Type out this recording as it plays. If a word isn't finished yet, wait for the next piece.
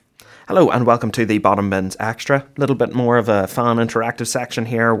Hello and welcome to the Bottom Bins Extra. A little bit more of a fan interactive section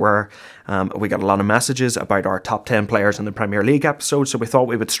here where we got a lot of messages about our top 10 players in the Premier League episode, so we thought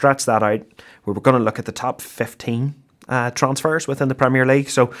we would stretch that out. We were going to look at the top 15 transfers within the Premier League.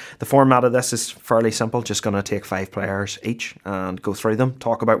 So the format of this is fairly simple, just going to take 5 players each and go through them,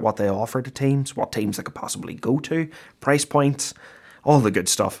 talk about what they offer to teams, what teams they could possibly go to, price points, all the good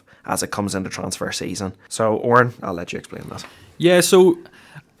stuff as it comes into transfer season. So Oren, I'll let you explain that. Yeah, so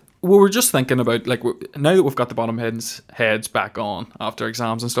we were just thinking about, like, now that we've got the bottom heads back on after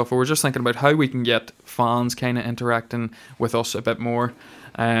exams and stuff, we were just thinking about how we can get fans kind of interacting with us a bit more.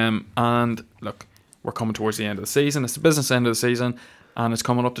 And look, we're coming towards the end of the season. It's the business end of the season, and it's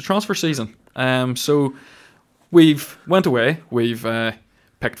coming up to transfer season. So we've went away. We've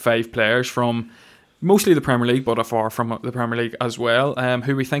picked 5 players from mostly the Premier League, but afar from the Premier League as well,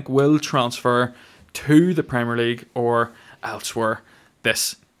 who we think will transfer to the Premier League or elsewhere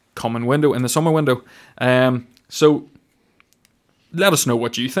this coming window, in the summer window. So let us know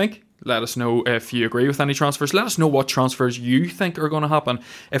what you think. Let us know if you agree with any transfers. Let us know what transfers you think are going to happen.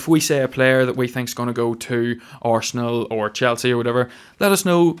 If we say a player that we think is going to go to Arsenal or Chelsea or whatever, let us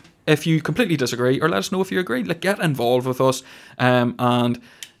know if you completely disagree, or let us know if you agree. Like, get involved with us, and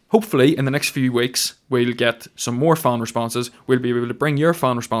hopefully in the next few weeks we'll get some more fan responses. We'll be able to bring your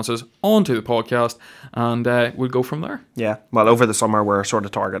fan responses onto the podcast, and we'll go from there. Yeah, well, over the summer we're sort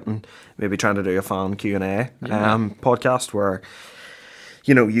of targeting maybe trying to do a fan Q&A podcast where,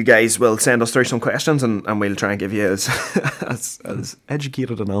 you know, you guys will send us through some questions and we'll try and give you as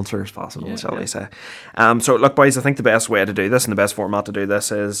educated an answer as possible, shall we say. So look, boys, I think the best way to do this and the best format to do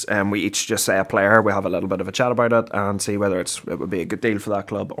this is we each just say a player, we have a little bit of a chat about it and see whether it would be a good deal for that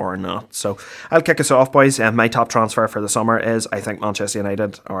club or not. So I'll kick us off, boys. My top transfer for the summer is, I think Manchester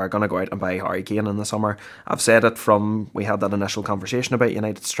United are going to go out and buy Harry Kane in the summer. I've said it from we had that initial conversation about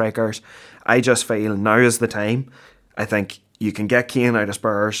United strikers. I just feel now is the time. I think you can get Kane out of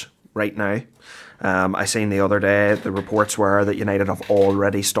Spurs right now. I seen the other day the reports were that United have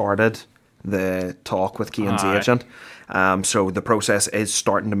already started the talk with Kane's agent. So the process is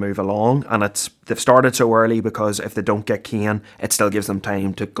starting to move along, and they've started so early because if they don't get Kane, it still gives them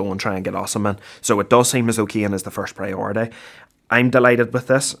time to go and try and get Osimhen. So it does seem as though Kane is the first priority. I'm delighted with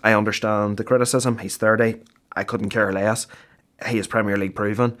this. I understand the criticism. He's 30. I couldn't care less. He is Premier League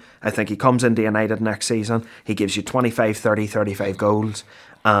proven. I think he comes into United next season, he gives you 25, 30, 35 goals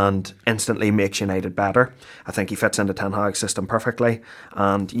and instantly makes United better. I think he fits into Ten Hag's system perfectly.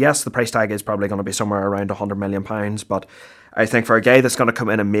 And yes, the price tag is probably going to be somewhere around £100 million, but I think for a guy that's going to come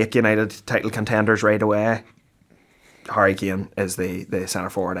in and make United title contenders right away, Harry Kane is the centre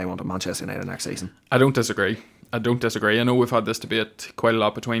forward I want at Manchester United next season. I don't disagree. I know we've had this debate quite a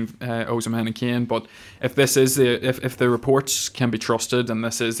lot between Osimhen and Kane, but if this is if the reports can be trusted and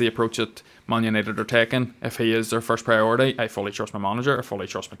this is the approach that Man United are taking, if he is their first priority, I fully trust my manager, I fully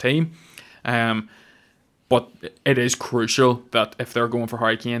trust my team. But it is crucial that if they're going for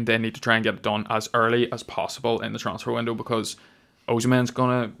Harry Kane, they need to try and get it done as early as possible in the transfer window, because Osimhen's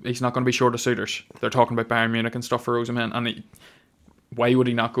he's not going to be short of suitors. They're talking about Bayern Munich and stuff for Osimhen, and why would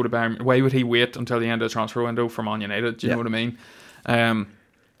he not go to Bayern? Why would he wait until the end of the transfer window for Man United? Do you know what I mean?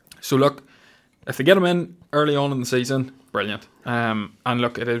 So look, if they get him in early on in the season, brilliant. And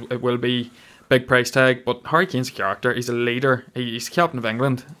look, it will be big price tag, but Harry Kane's a character. He's a leader. He's captain of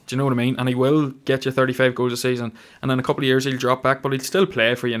England. Do you know what I mean? And he will get you 35 goals a season. And in a couple of years he'll drop back, but he'll still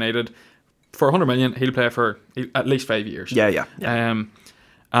play for United. For 100 million, he'll play for at least 5 years. Yeah.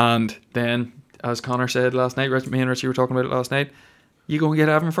 And then, as Connor said last night, me and Richie were talking about it last night, you go and get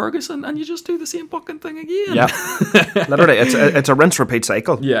Evan Ferguson and you just do the same fucking thing again. Yeah, literally, it's a rinse repeat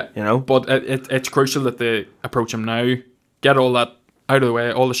cycle. Yeah, you know. But it's crucial that they approach him now, get all that out of the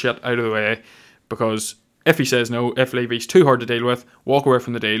way, all the shit out of the way, because if he says no, if Levy's too hard to deal with, walk away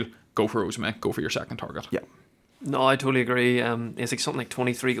from the deal, go for Osimhen, go for your second target. Yeah. No, I totally agree. He's like something like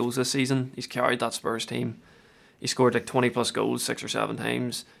 23 goals this season. He's carried that Spurs team. He scored like 20 plus goals 6 or 7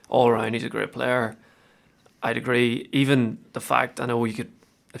 times. All around, he's a great player. I'd agree. Even the fact, I know you could,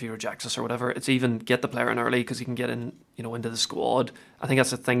 if he rejects us or whatever, it's even get the player in early because he can get in, into the squad. I think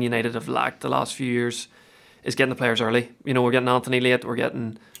that's the thing United have lacked the last few years, is getting the players early. We're getting Anthony late, we're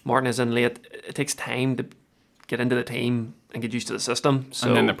getting Martinez in late. It takes time to get into the team and get used to the system. So,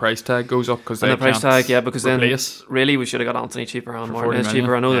 and then the price tag goes up because the price tag, because replace. Then really we should have got Anthony cheaper and Martinez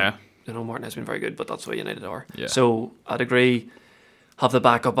cheaper. I know that Martin has been very good, but that's why United are. Yeah. So I'd agree. Have the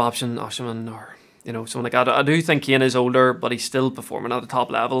backup option, Osimhen or someone like that. I do think Kane is older, but he's still performing at the top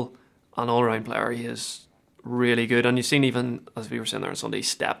level. An all-round player, he is really good. And you've seen, even as we were saying there on Sunday, he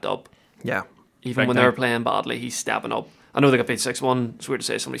stepped up. Yeah. Even when they were playing badly, he's stepping up. I know they got beat 6-1. It's weird to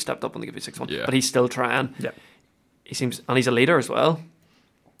say somebody stepped up when they got beat 6-1, but he's still trying. Yeah. He seems, and he's a leader as well.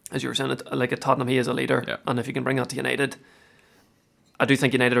 As you were saying, like at Tottenham, he is a leader. Yeah. And if you can bring that to United, I do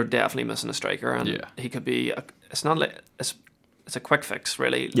think United are definitely missing a striker, and he could be. It's not like it's a quick fix,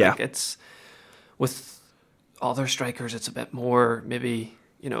 really. Yeah. Like it's with other strikers, it's a bit more maybe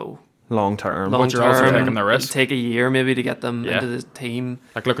long term. But you're also taking the risk. It'll take a year maybe to get them into the team.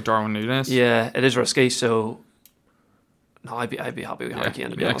 Like look at Darwin Núñez. Yeah, it is risky. So no, I'd be happy with Harry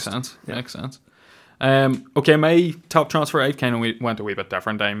Kane, to be honest. Makes sense. Okay, my top transfer, I kind of went a wee bit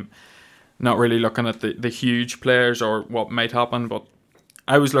different. I'm not really looking at the huge players or what might happen, but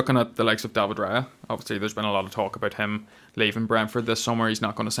I was looking at the likes of David Raya. Obviously, there's been a lot of talk about him leaving Brentford this summer. He's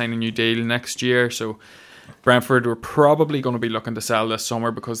not going to sign a new deal next year, so Brentford were probably going to be looking to sell this summer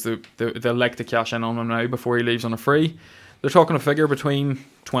because they'll like to cash in on him now before he leaves on a free. They're talking a figure between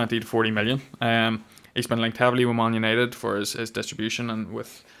 20 to 40 million. He's been linked heavily with Man United for his distribution, and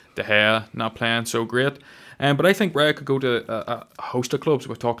with De Gea not playing so great. But I think Raya could go to a host of clubs.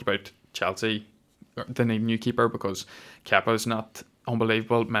 We've talked about Chelsea. They need a new keeper because Kepa's not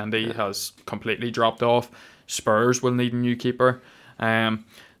unbelievable. Mendy has completely dropped off. Spurs will need a new keeper.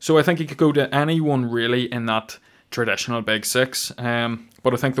 So I think he could go to anyone really in that traditional big six.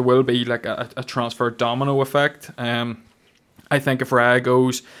 But I think there will be like a transfer domino effect. I think if Raya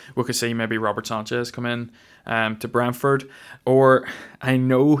goes, we could see maybe Robert Sanchez come in to Brentford. Or I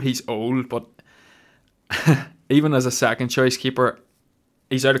know he's old, but even as a second choice keeper,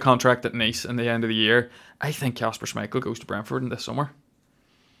 he's out of contract at Nice in the end of the year. I think Kasper Schmeichel goes to Brentford in this summer.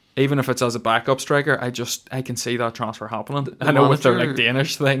 Even if it's as a backup striker, I can see that transfer happening. I know with their like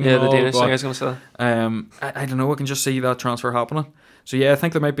Danish thing. Yeah, the Danish thing I was going to say. I don't know, I can just see that transfer happening. So yeah, I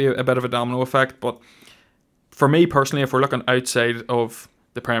think there might be a bit of a domino effect. But for me personally, if we're looking outside of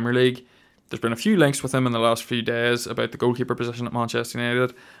the Premier League, there's been a few links with him in the last few days about the goalkeeper position at Manchester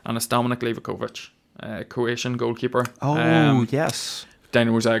United, and it's Dominik Livakovic, Croatian goalkeeper. Oh, yes.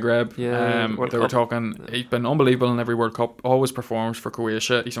 Dynamo Zagreb. Yeah, they were talking. He's been unbelievable in every World Cup. Always performs for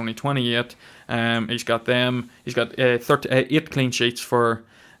Croatia. He's only 28. He's got 8 clean sheets for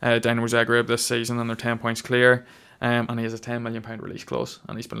Dynamo Zagreb this season, and they're 10 points clear. And he has a £10 million release clause,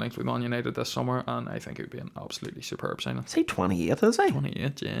 and he's been linked with Man United this summer, and I think it would be an absolutely superb signing. Is he 28? Is he?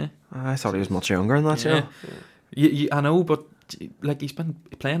 28, yeah. I thought he was much younger than that. Yeah. I know, but like he's been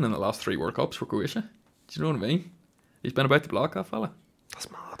playing in the last 3 World Cups for Croatia. Do you know what I mean? He's been about the block, that fella. That's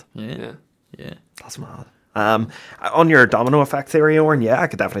mad. Yeah. That's mad. On your domino effect theory, Oren, I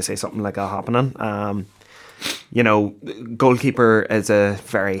could definitely see something like that happening. Goalkeeper is a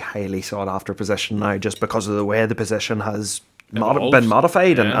very highly sought after position now, just because of the way the position has been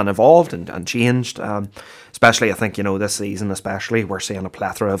modified and evolved and changed. Especially, I think, this season, especially, we're seeing a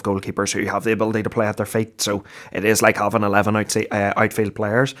plethora of goalkeepers who have the ability to play at their feet. So it is like having 11 outfield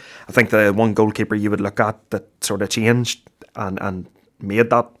players. I think the one goalkeeper you would look at that sort of changed and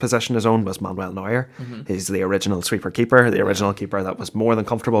made that position his own was Manuel Neuer. Mm-hmm. He's the original sweeper keeper, the original keeper that was more than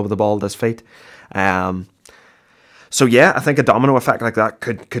comfortable with the ball at his feet. So I think a domino effect like that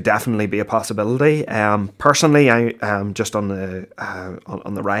could definitely be a possibility. Personally, I just on the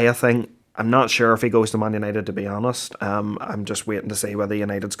Raya thing, I'm not sure if he goes to Man United, to be honest. I'm just waiting to see whether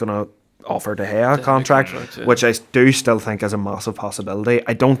United's going to offer De Gea a contract, which I do still think is a massive possibility.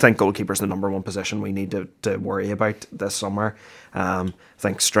 I don't think goalkeeper's the number one position we need to worry about this summer. I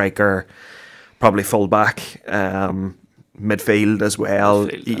think striker, probably fullback, midfield as well.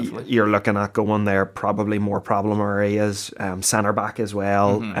 You're looking at going there, probably more problem areas, centre back as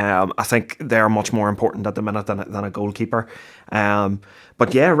well. Mm-hmm. I think they're much more important at the minute than a goalkeeper. But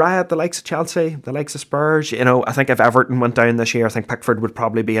Raya, the likes of Chelsea, the likes of Spurs, I think if Everton went down this year, I think Pickford would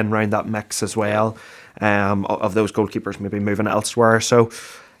probably be in around that mix as well, of those goalkeepers maybe moving elsewhere. So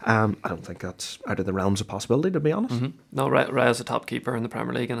I don't think that's out of the realms of possibility, to be honest. Mm-hmm. No, Raya's a top keeper in the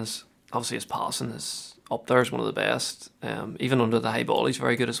Premier League, and obviously his passing is up there, is one of the best. Even under the high ball, he's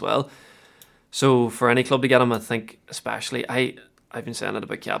very good as well. So for any club to get him, I think especially, I've been saying it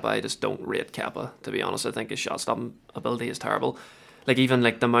about Kepa, I just don't rate Kepa, to be honest. I think his shot stopping ability is terrible. Like even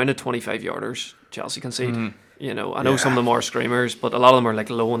like the amount of 25-yarders Chelsea concede. Mm-hmm. I know some of them are screamers, but a lot of them are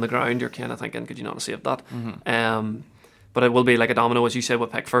like low on the ground. You're kind of thinking, could you not have saved that? Mm-hmm. But it will be like a domino, as you said,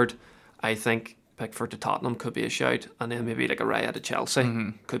 with Pickford. I think Pickford to Tottenham could be a shout, and then maybe like a Raya to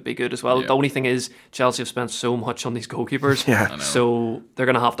Chelsea could be good as well. The only thing is Chelsea have spent so much on these goalkeepers, so they're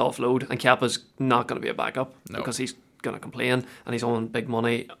going to have to offload, and Kepa's not going to be a backup because he's going to complain and he's on big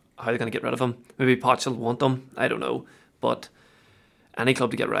money. How are they going to get rid of him? Maybe Poch will want him, I don't know, but any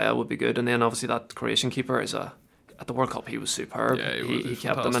club to get Raya would be good. And then obviously that Croatian keeper is at the World Cup he was superb. He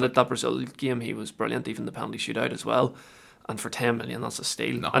kept them in at that Brazil game. He was brilliant, even the penalty shootout as well. and for 10 million, that's a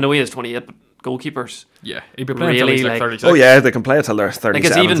steal. No. I know he is 28, but goalkeepers, Yeah, he'd be playing Really, till he's like like- 36. Oh yeah, they can play it till they're like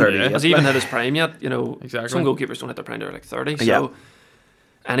 37, it's 38. has even hit his prime yet. You know, Exactly. some goalkeepers don't hit their prime; they're like 30. So Yeah.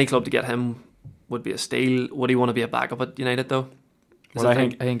 any club to get him would be a steal. Would he want to be a backup at United though? Well, I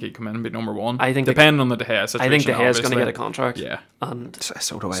think he'd come in and be number one. I think depending on the De Gea situation. I think De Gea's going to obviously. get a contract. Yeah. And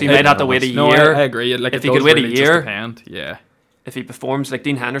So do I. So you might have to wait a No, year. I agree. Like, If it he could does wait a really year- just depend. Yeah. if he performs like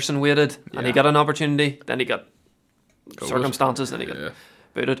Dean Henderson waited and he Yeah. got an opportunity, then he got Go circumstances, then he got Yeah.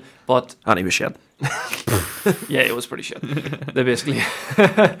 booted. But And he was shit. yeah, it was pretty shit. They basically.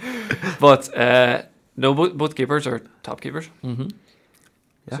 But no, both keepers are top keepers. Mm-hmm.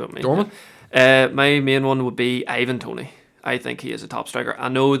 Yeah. So me. Dorman? My main one would be Ivan Toney. I think he is a top striker. I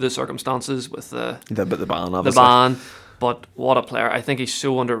know the circumstances with the The ban, the obviously. ban, but what a player. I think he's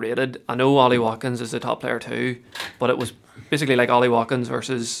so underrated. I know Ollie Watkins is a top player too, but it was basically like Ollie Watkins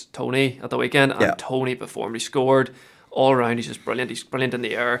versus Tony at the weekend, and Yeah. Tony performed. He scored all around. He's just brilliant. He's brilliant in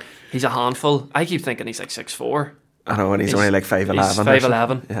the air. He's a handful. I keep thinking he's like 6'4". I know, and he's only like 5'11". He's or 5'11".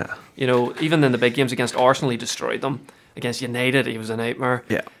 something. Yeah. You know, even in the big games against Arsenal, he destroyed them. Against United, he was a nightmare.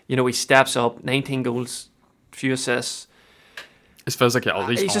 Yeah. You know, he steps up, 19 goals, few assists. His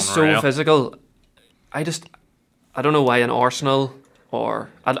physicality. He's just so physical. I don't know why in Arsenal or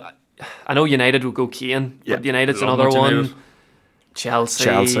I know United would go Kane, Yeah. but United's Love another Manchester one. United.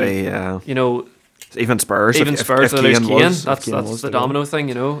 Chelsea, yeah. You know, Even Spurs. even if Spurs. if There's Kane Kane. was- if That's Kane was the to go. domino thing,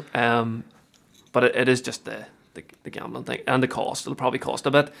 you know. But it is just the gambling thing and the cost. It'll probably cost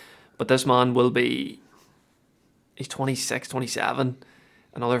a bit, but this man will be. He's 26, 27.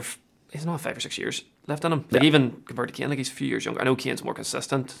 He's not 5 or 6 years left in him. Like Yeah. even compared to Kane, like he's a few years younger. I know Kane's more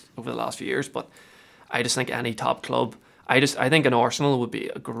consistent over the last few years, but I just think any top club. I think an Arsenal would be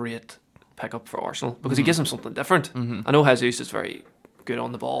a great pickup for Arsenal because he gives them something different. Mm-hmm. I know Jesus is very good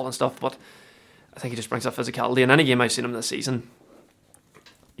on the ball and stuff, but I think he just brings that physicality. In any game I've seen him this season,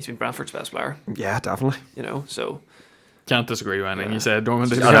 he's been Brentford's best player. Yeah, definitely. You know, so Can't disagree with anything Yeah. you said,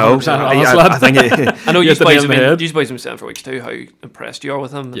 Dorman. I know. I think I know You you hit the nail boys on the head. have been saying for weeks too how impressed you are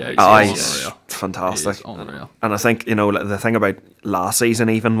with him. Yeah, and he's how he's unreal. fantastic. He's unreal. And I think, you know, the thing about last season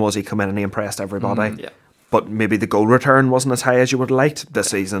even was he come in and he impressed everybody. yeah. But maybe the goal return wasn't as high as you would have liked. This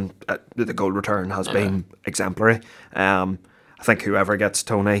season, the goal return has been exemplary. I think whoever gets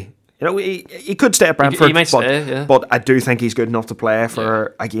Tony, you know, he could stay at Brentford, he might but, stay, yeah. but I do think he's good enough to play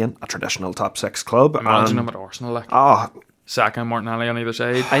for, again, a traditional top 6 club. Imagine And- him at Arsenal, like Oh, Saka and Martinelli on either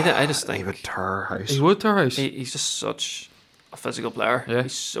side. I just he think would tear her house. He would to our house. he's just such a physical player. Yeah.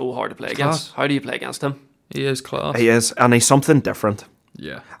 He's so hard to play He's against. class. How do you play against him? He is class. He is, and he's something different.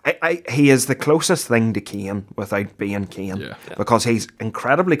 Yeah. He is the closest thing to Kane without being Kane. Yeah. Yeah. Because he's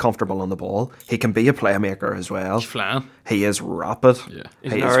incredibly comfortable on the ball. He can be a playmaker as well. He's flying. He is rapid. Yeah.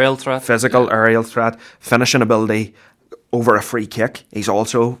 He's He an is aerial threat. Physical aerial threat, finishing ability over a free kick. He's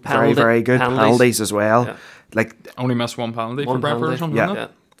also very, very good. Penalties as well. Yeah. Like, Only missed one penalty One for Brentford or penalty. something. Yeah.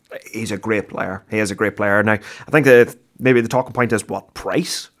 isn't it? he's a great player. He is a great player. Now, I think that maybe the talking point is what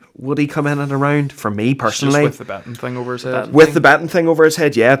price would he come in and around? For me personally, Just with the betting thing over his head. with the betting thing over his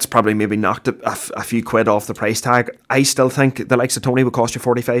head, yeah, it's probably maybe knocked a few quid off the price tag. I still think the likes of Tony would cost you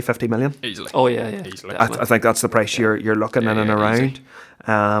 45-50 million. Easily. Oh yeah. Easily. I think that's the price you're looking in and Yeah,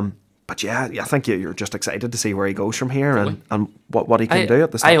 around. But yeah, I think you're just excited to see where he goes from here and what he can do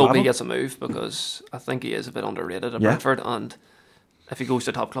at the I top hope level. he gets a move because I think he is a bit underrated at Yeah. Brentford, and if he goes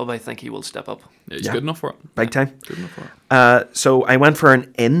to top club, I think he will step up. Yeah, he's Yeah. good enough for it. Big time. Good enough for it. So I went for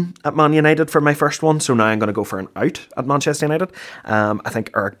an in at Man United for my first one, so now I'm going to go for an out at Manchester United. I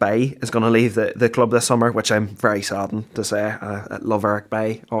think Eric Bailly is going to leave the club this summer, which I'm very saddened to say. I love Eric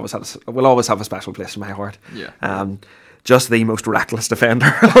Bailly. Will always have a special place in my heart. Yeah. Just the most reckless defender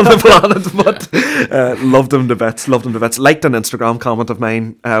on the planet, but loved him to bits. Liked an Instagram comment of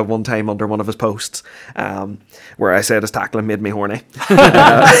mine one time under one of his posts, where I said his tackling made me horny.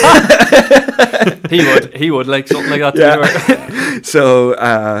 He would like something like that too. Yeah. So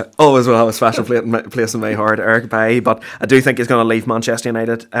always will have a special place in my heart, Eric Bailly. But I do think he's going to leave Manchester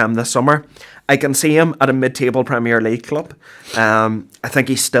United this summer. I can see him at a mid-table Premier League club. I think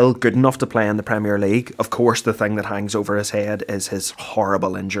he's still good enough to play in the Premier League. Of course, the thing that hangs over his head is his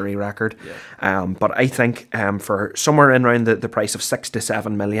horrible injury record. Yeah. But I think for somewhere in around the price of 6 to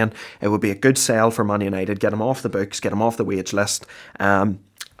 7 million, it would be a good sell for Man United. Get him off the books, get him off the wage list.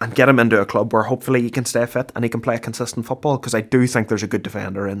 And get him into a club where hopefully he can stay fit and he can play consistent football, because I do think there's a good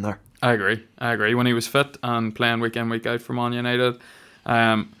defender in there. I agree. When he was fit and playing week in, week out for Man United,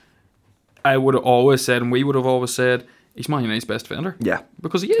 I would have always said, and we would have always said, he's Man United's best defender. Yeah.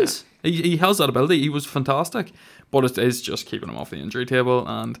 Because he is. He has that ability. He was fantastic. But it is just keeping him off the injury table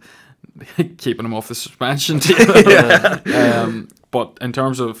and keeping him off the suspension table. But in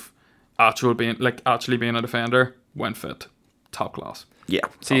terms of actually being a defender, when fit, top class. Yeah.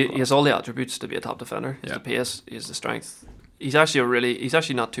 See, he has all the attributes to be a top defender. He has the pace, he has the strength. He's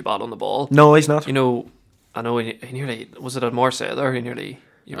actually not too bad on the ball. No, he's not. You know, I know he nearly, was it at Marseille there? He nearly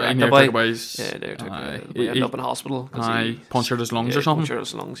took away his... Yeah, they ended up in hospital. He punctured his lungs or something. Punctured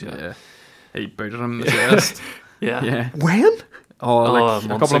his lungs, yeah. He booted him in the chest. Yeah. When? A couple of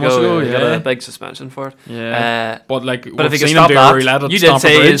months ago, he got a big suspension for it. Yeah. But if he could stop that, you did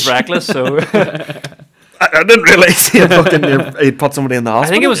say he's reckless, so... I didn't realise he'd put somebody in the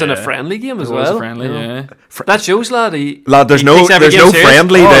hospital. I think it was in a friendly game as well. It was a friendly, yeah. That shows, lad. There's no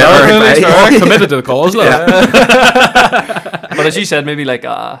friendly there. Committed to the cause, lad. But as you said, maybe like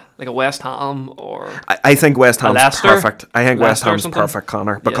a West Ham or... I think West Ham's Leicester? perfect. I think West Leicester or Ham's something? perfect,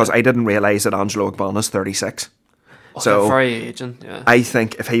 Connor, because I didn't realise that Angelo Ogbonna's 36. So very aging, yeah. I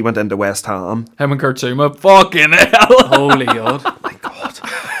think if he went into West Ham... Him and Kurt Zouma, fucking hell. Holy God. My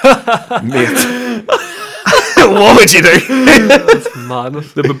God. Mate. What would you do? That's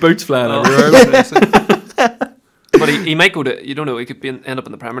madness. The boots flying everywhere. But he might go to, you don't know, he could end up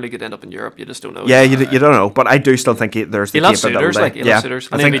in the Premier League, could end up in Europe, you just don't know. Yeah, you don't know, but I do still think there's the he'll have capability. suitors, he'll have suitors.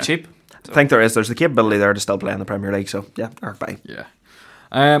 And he'll be cheap. I think there's the capability there to still play in the Premier League, so yeah, or bye. Yeah.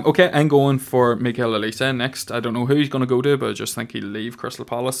 Okay, I'm going for Mikel Olise next. I don't know who he's going to go to, but I just think he'll leave Crystal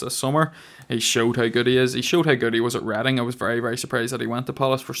Palace this summer. He showed how good he is. He showed how good he was at Reading. I was very, very surprised that he went to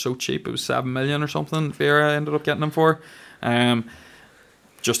Palace for so cheap. It was 7 million or something Vieira ended up getting him for.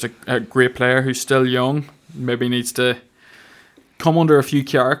 Just a great player who's still young. Maybe needs to come under a few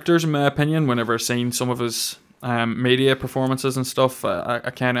characters, in my opinion. Whenever I've seen some of his media performances and stuff, I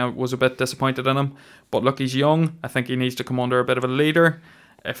kind of was a bit disappointed in him. But look, he's young. I think he needs to come under a bit of a leader,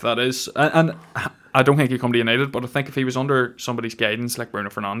 if that is. And I don't think he'll come to United, but I think if he was under somebody's guidance, like Bruno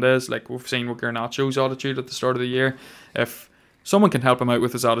Fernandes, like we've seen with Garnacho's attitude at the start of the year, if someone can help him out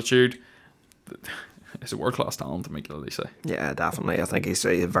with his attitude, it's a world-class talent, Mikel Olise. Yeah, definitely. I think he's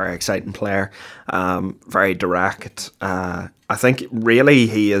a very exciting player, very direct. I think really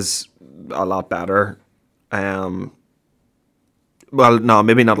he is a lot better. Well, no,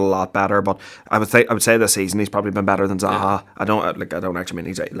 maybe not a lot better, but I would say this season he's probably been better than Zaha. Yeah. I don't actually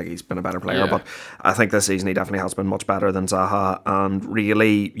mean he's been a better player, but I think this season he definitely has been much better than Zaha. And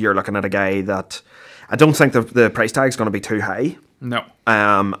really, you're looking at a guy that I don't think the price tag is going to be too high. No.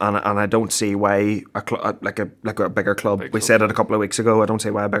 And I don't see why like a bigger club. We said it a couple of weeks ago. I don't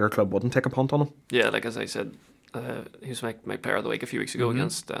see why a bigger club wouldn't take a punt on him. Yeah, like as I said, he was my player of the week a few weeks ago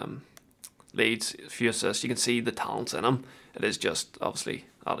against Leeds. A few assists. You can see the talents in him. It is just obviously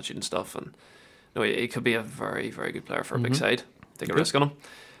attitude and stuff, and no, he could be a very, very good player for a big side. Take a risk on him.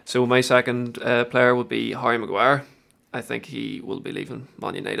 So my second player would be Harry Maguire. I think he will be leaving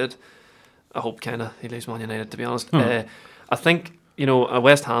Man United. I hope he leaves Man United, to be honest. I think a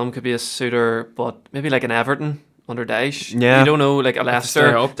West Ham could be a suitor, but maybe like an Everton under Dyche. Yeah, you don't know, like a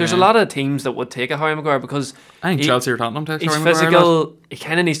Leicester. There's a lot of teams that would take a Harry Maguire because I think Chelsea or Tottenham takes Harry Maguire. He's physical. He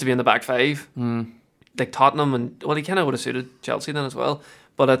kind of needs to be in the back five. Like Tottenham, and he kind of would have suited Chelsea then as well.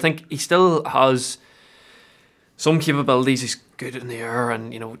 But I think he still has some capabilities. He's good in the air,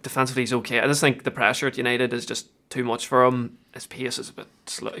 and defensively he's okay. I just think the pressure at United is just too much for him. His pace is a bit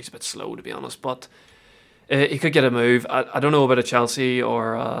slow. He's a bit slow, to be honest. But he could get a move. I don't know about a Chelsea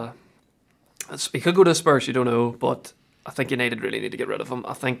or he could go to Spurs. You don't know, but I think United really need to get rid of him.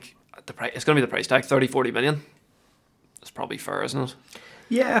 I think it's going to be the price tag, 30-40 million. It's probably fair, isn't it?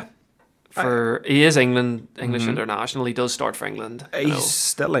 Yeah. He is English international. He does start for England. He's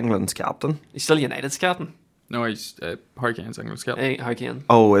still England's captain. He's still United's captain. No, he's Harry Kane's England's captain. Hey, Harry Kane.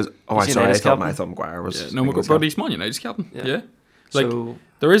 I thought Maguire was. But he's Man United's captain. Yeah.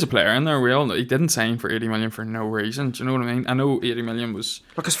 There is a player in there. We all know he didn't sign for 80 million for no reason. Do you know what I mean? I know 80 million was.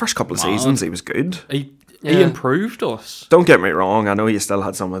 Look, his first couple of seasons he was good. He improved us. Don't get me wrong, I know you still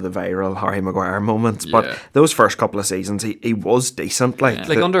had some of the viral Harry Maguire moments, but those first couple of seasons he was decent.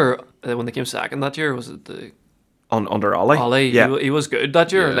 Under when they came second that year, was it under Ollie? Ollie, yeah. He was good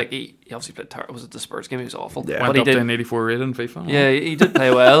that year. Like he obviously played was it the Spurs game? He was awful. Yeah. Went up to an 84 rated in FIFA. Yeah, he did play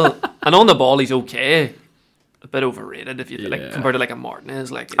well. And on the ball he's okay. A bit overrated if you compared to like a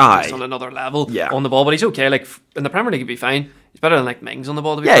Martinez, he's on another level on the ball, but he's okay. Like in the Premier League he'd be fine. He's better than like Mings on the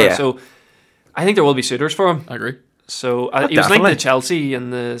ball, to be fair. So I think there will be suitors for him. I agree. So he was linked to Chelsea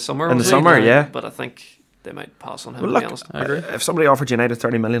in the summer. But I think they might pass on him. Well, to be honest, I agree. If somebody offered United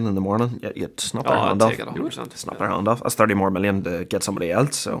 30 million in the morning, you'd snap their hand off. Take it 100%. Snap their hand off. That's 30 more million to get somebody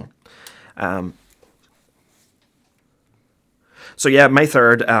else. So, So yeah, my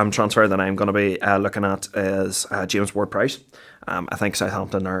third transfer that I'm going to be looking at is James Ward-Prowse. I think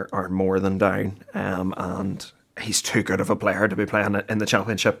Southampton are more than down, and he's too good of a player to be playing in the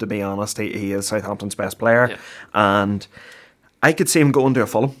Championship, to be honest. He is Southampton's best player, and I could see him going to a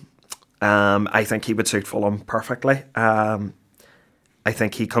Fulham. I think he would suit Fulham perfectly. I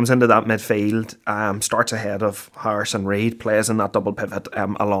think he comes into that midfield, starts ahead of Harrison Reed, plays in that double pivot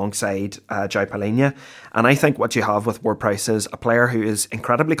alongside João Palhinha. And I think what you have with Ward-Prowse is a player who is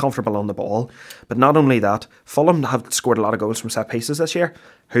incredibly comfortable on the ball. But not only that, Fulham have scored a lot of goals from set pieces this year.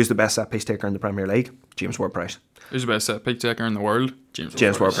 Who's the best set piece taker in the Premier League? James Ward-Prowse. Who's the best set piece taker in the world?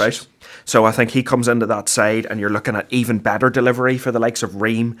 James Ward-Prowse. So I think he comes into that side, and you're looking at even better delivery for the likes of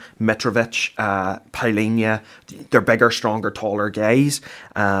Ream, Mitrovic, Palhinha. They're bigger, stronger, taller guys.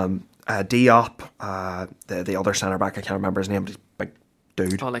 Diop, the other centre back, I can't remember his name, but he's a big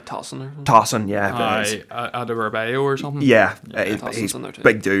dude. Oh, like Tossin or something? Tossin, yeah. Adebayo or something? Yeah, he's a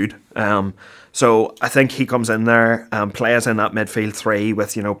big dude. So I think he comes in there and plays in that midfield three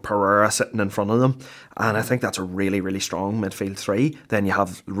with, Pereira sitting in front of them. And I think that's a really, really strong midfield three. Then you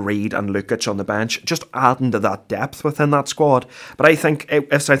have Reed and Lukic on the bench, just adding to that depth within that squad. But I think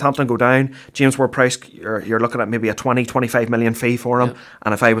if Southampton go down, James Ward-Prowse, you're looking at maybe a 20-25 million fee for him. Yeah.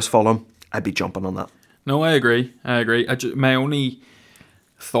 And if I was Fulham, I'd be jumping on that. No, I agree. My only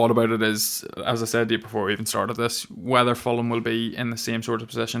thought about it is, as I said to you before we even started this, whether Fulham will be in the same sort of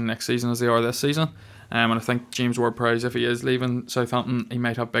position next season as they are this season. And I think James Ward-Prowse, if he is leaving Southampton, he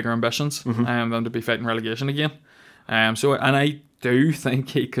might have bigger ambitions than to be fighting relegation again. And I do think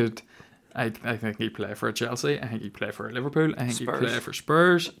he could. I think he'd play for Chelsea. I think he'd play for Liverpool. I think he'd play for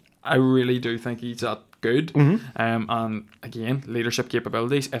Spurs. I really do think he's that good. And again, leadership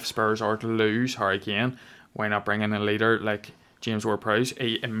capabilities. If Spurs are to lose Harry Kane, why not bring in a leader like James Ward-Prowse?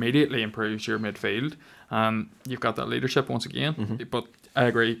 He immediately improves your midfield, and you've got that leadership once again. But I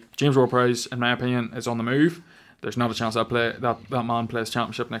agree, James Ward-Prowse, in my opinion, is on the move. There's not a chance that man plays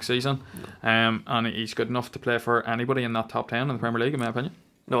Championship next season, and he's good enough to play for anybody in that top 10 in the Premier League, in my opinion.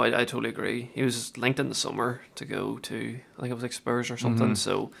 No, I totally agree. He was linked in the summer to go to, I think it was like Spurs or something.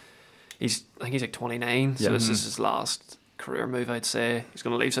 So I think he's like 29. So this is his last career move, I'd say. He's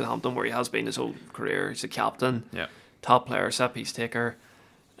going to leave Southampton, where he has been his whole career. He's the captain. Yeah. Top player, set piece taker,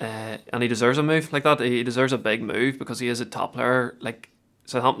 and he deserves a move like that. He deserves a big move because he is a top player. Like,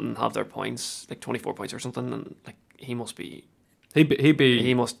 Southampton have their points, like 24 points or something, and like he must a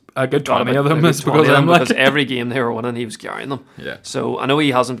good 20 of them is because I'm because every game they were winning, he was carrying them. Yeah. So I know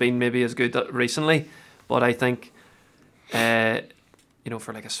he hasn't been maybe as good recently, but I think,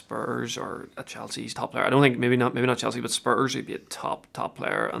 for like a Spurs or a Chelsea's top player, I don't think maybe not Chelsea, but Spurs, he'd be a top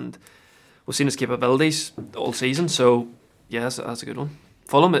player, and we've seen his capabilities all season. So yes, that's a good one.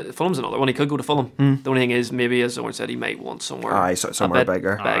 Fulham's another one. He could go to Fulham. The only thing is, maybe as Owen said, he might want somewhere somewhere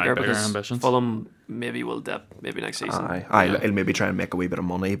bigger because ambitions. Fulham maybe will dip maybe next season. He'll maybe try and make a wee bit of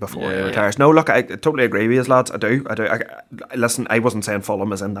money before he retires. No, look, I totally agree with you, lads. I do. Listen, I wasn't saying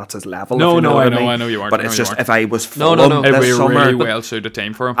Fulham as in that's his level. No, I know you weren't. But it's just, if I was Fulham this summer, a really well suited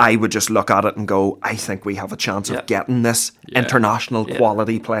team for him. I would just look at it and go, I think we have a chance of getting this international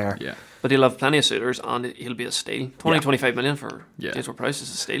quality player. Yeah. But he'll have plenty of suitors, and he'll be a steal. 25 million for James Ward-Prowse is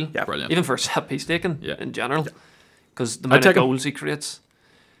a steal. Yeah, brilliant. Even for a set piece taken in general, because the amount of goals he creates.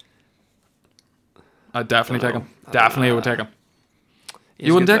 I'd definitely take him. Definitely would take him.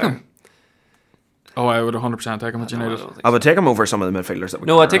 You wouldn't take him? Oh, I would 100% take him at United. I would take him over some of the midfielders that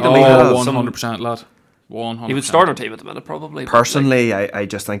we I'd take the 100%, lad. 100%. He would start our team at the minute, probably. Personally, I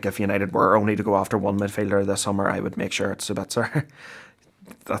just think if United were only to go after one midfielder this summer, I would make sure it's Sabitzer.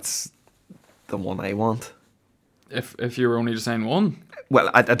 That's the one I want. If you were only to sign one?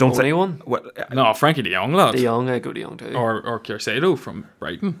 Well, I don't only think one. Well, no, Frankie De Jong, lad. De Jong, I go De Jong too. Or Caicedo from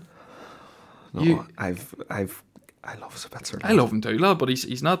Brighton. No, I love Sabitzer. I love him too, lad, but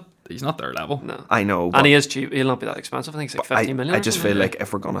he's not their level. No, I know, and he is cheap. He'll not be that expensive. I think it's like 15 million. I just feel like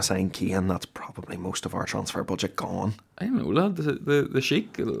if we're gonna sign Keane, that's probably most of our transfer budget gone. I don't know, lad. The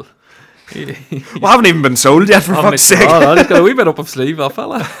Sheik. We haven't even been sold yet, for fuck's sake. I just got a wee bit up of sleeve, that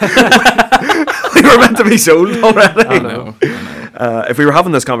fella. We were meant to be sold already. I know. If we were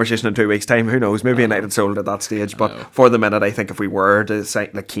having this conversation in 2 weeks' time, who knows? Maybe United sold at that stage. But for the minute, I think if we were to say,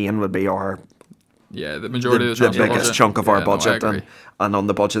 like, Keane would be the majority of the biggest budget. chunk of our budget, no, and on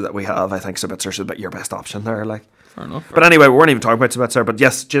the budget that we have, I think Sabitzer should be your best option there. Like, fair enough. But anyway, we weren't even talking about Sabitzer. But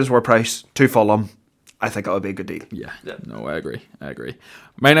yes, James Ward-Prowse to Fulham, I think that would be a good deal. Yeah. No, I agree.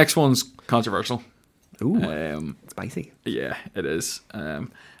 My next one's controversial. Ooh, spicy. Yeah, it is.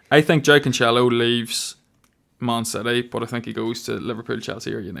 I think João Cancelo leaves Man City, but I think he goes to Liverpool,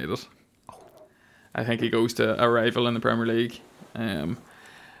 Chelsea, or United. I think he goes to a rival in the Premier League.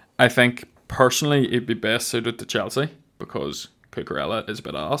 I think personally it'd be best suited to Chelsea because Cucurella is a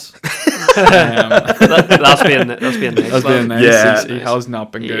bit ass. That's being nice. That's being nice. Yeah. He has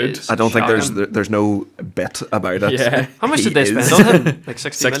not been good. is I don't think shocking. there's no bit about it. Yeah. How much He did they is. spend on him? Like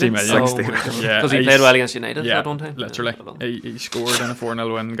 60 million. Oh, 60 Yeah, because he he's- played well against United Yeah, that one time. literally. Yeah, well done. He scored in a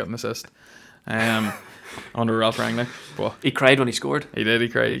 4-0 win and got an assist. Under Ralph Rangnick. But He cried when he scored. he did, he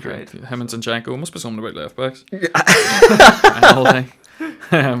cried. He cried. Him and Zinchenko. Must be something about left backs. The whole thing.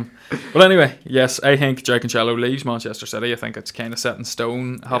 But anyway, yes, I think Joe Cancelo leaves Manchester City. I think it's kind of set in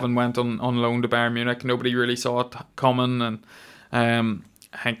stone. Having went on loan to Bayern Munich, nobody really saw it coming, and I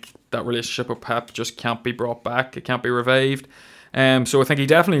think that relationship with Pep just can't be brought back. It can't be revived. So I think he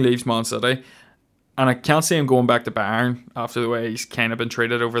definitely leaves Man City, and I can't see him going back to Bayern after the way he's kind of been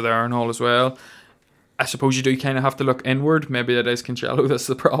treated over there and all as well. I suppose you do kind of have to look inward. Maybe it is Cancelo that's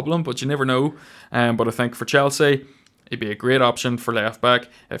the problem, but you never know. But I think for Chelsea, he'd be a great option for left back.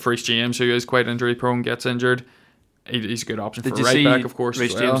 If Reece James, who is quite injury prone, gets injured, he's a good option Did for you right see back, of course.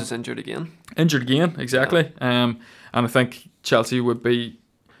 Reece as well. James is injured again? Injured again, exactly. And I think Chelsea would be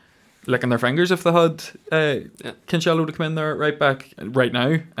licking their fingers if they had Cancelo to come in there at right back right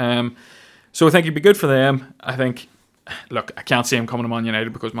now. So I think he'd be good for them. I think, look, I can't see him coming to Man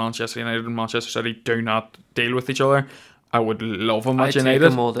United because Manchester United and Manchester City do not deal with each other. I would love him at I'd take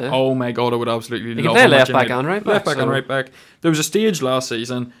United. him all day. Oh my god, I would absolutely He love can play him left at back United. and right back. Left back and so- right back. There was a stage last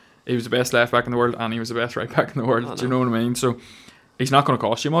season. He was the best left back in the world, and he was the best right back in the world. Do you know what I mean? So he's not going to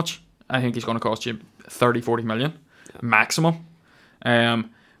cost you much. I think he's going to cost you 30-40 million maximum.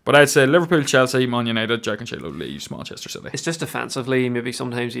 But I'd say Liverpool, Chelsea, Man United, Joe Cancelo leaves Manchester City. It's just defensively, maybe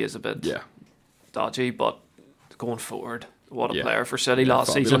sometimes he is a bit dodgy, but going forward, what a Yeah. player for City. Yeah, Last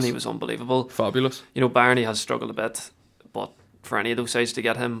fabulous. season, he was unbelievable. Fabulous. You know, Barney has struggled a bit, but for any of those sides to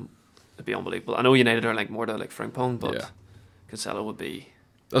get him, it'd be unbelievable. I know United are like more to like Frimpong, but Yeah. Cancelo would be.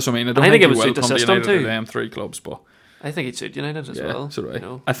 That's what I mean. I And don't I think think it he would will suit the come to system United too. to them three clubs, but I think he'd suit United as yeah, well. so do I. You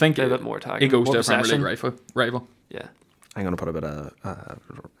know, I think play a bit more attacking. he goes more to a Premier League possession. rival. Yeah. I'm going to put a bit of a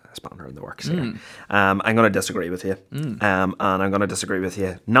spanner in the works here. I'm going to disagree with you. And I'm going to disagree with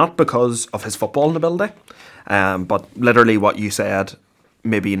you, not because of his footballing ability, but literally what you said,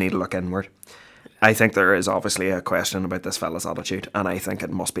 maybe you need to look inward. I think there is obviously a question about this fella's attitude, and I think it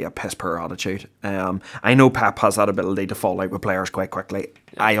must be a piss poor attitude. I know Pep has that ability to fall out with players quite quickly.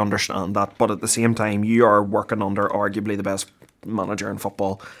 Yeah. I understand that, but at the same time, you are working under arguably the best manager in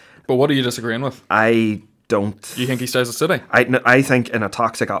football. But what are you disagreeing with? I don't. You think he stays at City? I think in a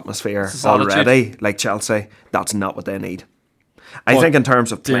toxic atmosphere already, like Chelsea, that's not what they need. I think in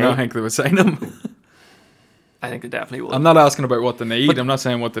terms of do you play, not think they would sign him? I think they definitely will. I'm not asking about what they need. I'm not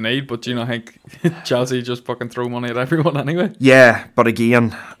saying what they need, but do you not think Chelsea just fucking throw money at everyone anyway? Yeah, but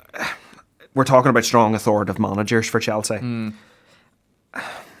again, we're talking about strong, authoritative managers for Chelsea.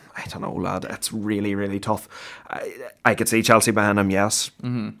 I don't know, lad. It's really, really tough. I could see Chelsea behind him, yes.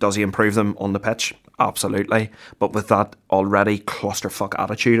 Does he improve them on the pitch? Absolutely. But with that already clusterfuck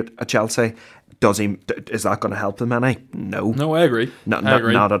attitude at Chelsea, is that going to help them any? No. No, I agree. Not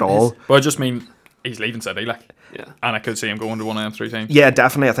at all. But I just mean he's leaving City, like. Yeah. And I could see him going to one of them 3 teams. Yeah,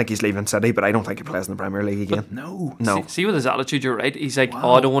 definitely. I think he's leaving City, but I don't think he plays in the Premier League again. No. See with his attitude, you're right. He's like,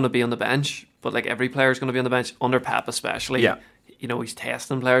 I don't want to be on the bench, but like every player's going to be on the bench under Pep, especially. Yeah. You know, he's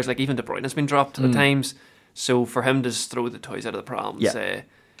testing players. Like even De Bruyne has been dropped at times. So for him to just throw the toys out of the pram and say,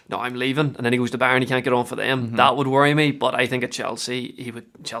 "No, I'm leaving," and then he goes to Bayern, he can't get on for them. That would worry me. But I think at Chelsea,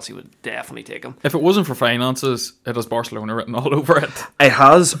 Chelsea would definitely take him. If it wasn't for finances, it has Barcelona written all over it. It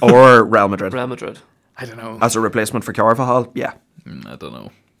has, or Real Madrid. Real Madrid. I don't know. As a replacement for Carvajal, yeah. I don't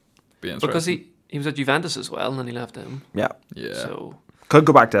know. Because he was at Juventus as well, and then he left him. Yeah. Yeah. So could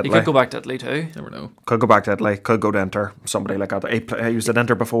go back to he Italy. could go back to Italy too. Never know. Could go back to Italy. Could go to Inter. Somebody like that. He was at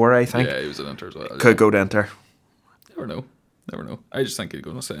Inter before, I think. Yeah, he was at Inter as well. Could go to Inter. Never know. Never know. I just think he's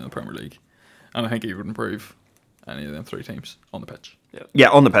going to stay in the Premier League. And I think he would improve any of them 3 teams on the pitch. Yeah,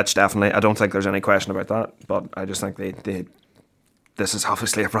 on the pitch, definitely. I don't think there's any question about that. But I just think this is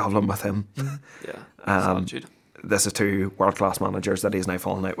obviously a problem with him. Yeah. His attitude. This is 2 world-class managers that he's now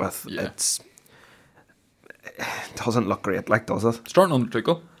falling out with. Yeah. It doesn't look great, like, does it? Starting under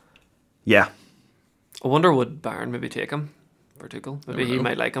Tuchel. Yeah. I wonder would Bayern maybe take him for Tuchel? Maybe Never he know.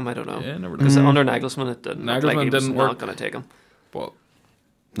 might like him. I don't know. Yeah, never know. Because under Nagelsmann, it didn't. look like he was didn't not work. going to take him. But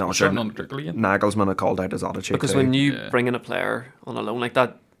No, sure. starting under Tuchel again. Nagelsmann had called out his attitude Because too. when you Yeah. bring in a player on a loan like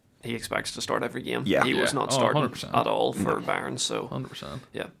that, he expects to start every game. Yeah. He was Yeah. not Oh, starting 100%. at all for Bayern. So 100%.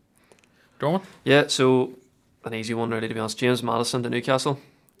 yeah, Dorman? yeah. So an easy one, really, to be honest. James Maddison to Newcastle.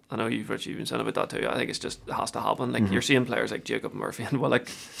 I know you've been saying about that too. I think it has to happen. Like you're seeing players like Jacob Murphy and Willock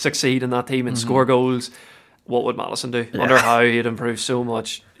succeed in that team and score goals. What would Madison do? Wonder how he'd improve so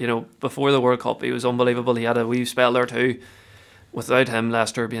much. You know, before the World Cup, he was unbelievable. He had a wee spell there too. Without him,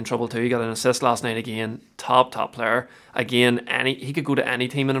 Leicester would be in trouble too. He got an assist last night again. Top player. Again, he could go to any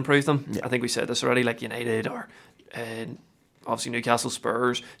team and improve them. Yeah. I think we said this already, like United or obviously Newcastle,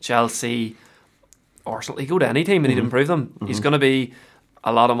 Spurs, Chelsea, Arsenal. He could go to any team and he'd improve them. He's going to be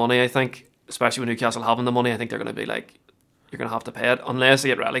a lot of money, I think, especially with Newcastle having the money. I think they're going to be like, you're going to have to pay it. Unless they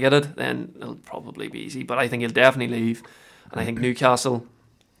get relegated, then it'll probably be easy. But I think he'll definitely leave. And I think Newcastle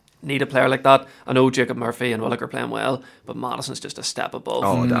need a player like that. I know Jacob Murphy and Willock are playing well, but Madison's just a step above.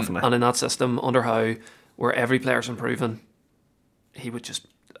 Oh, definitely. And in that system, under Howe, where every player's improving, he would just,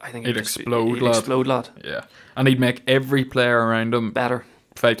 I think he'd explode, lad. Yeah. And he'd make every player around him better.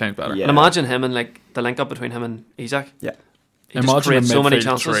 5 times better. Yeah. And imagine him and like the link up between him and Isaac. Yeah. Imagine a so many midfield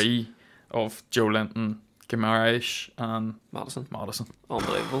chances. 3 of Joe Linton, Guimaraes and Madison.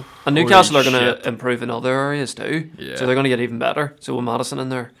 Unbelievable. And Newcastle are going to improve in other areas too. Yeah. So they're going to get even better. So with Madison in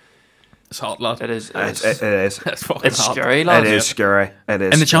there, it's hot, lad. It is. It is. It's fucking It's hot. scary, lad. It is scary. It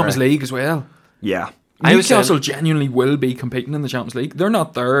is. In the Champions League as well. Yeah. Newcastle genuinely will be competing in the Champions League. They're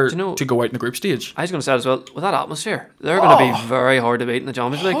not there you know, to go out in the group stage. I was going to say as well, with that atmosphere, they're going to be very hard to beat in the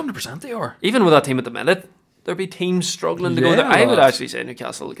Champions League. 100% they are. Even with that team at the minute, there'll be teams struggling to go there. I would actually say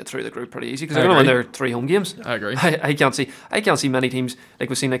Newcastle will get through the group pretty easy because they're going to win their 3 home games. I agree. I can't see many teams, like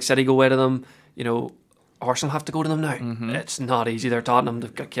we've seen like City go away to them, you know, Arsenal have to go to them now. It's not easy. They're Tottenham,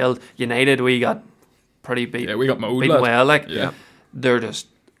 they've got killed. United, we got pretty beat. Yeah, we got mowed, beaten well. Like, yeah. They're just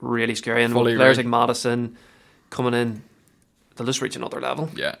really scary. And Fully players agree. like Madison coming in, they'll just reach another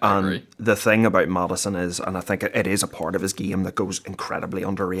level. Yeah, I agree. The thing about Madison is, and I think it is a part of his game that goes incredibly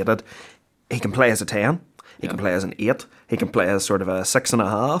underrated, he can play as a 10. He can play as an 8. He can play as sort of a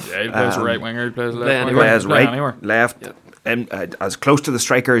 6.5. Yeah, he plays a right winger. He plays left winger. He plays right, anywhere. left, and as close to the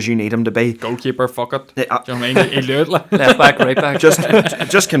striker as you need him to be. Goalkeeper, fuck it. Yeah. Do you know what I mean? He'll do it. Like. Left back, right back.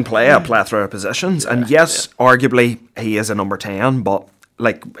 Just can play a plethora of positions. And yes, arguably he is a number 10, but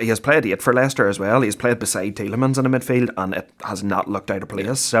like he has played 8 for Leicester as well. He's played beside Tielemans in the midfield, and it has not looked out of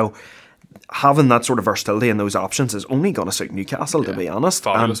place. So having that sort of versatility in those options is only going to suit Newcastle, to be honest.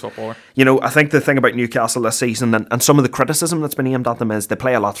 Fabulous footballer. You know, I think the thing about Newcastle this season, and some of the criticism that's been aimed at them, is they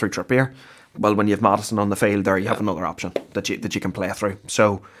play a lot through Trippier. Well, when you have Madison on the field there, you have another option that you can play through.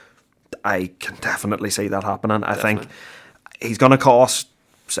 So I can definitely see that happening. I think he's going to cost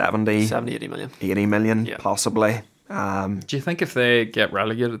 70, 80 million. 80 million, possibly. Do you think if they get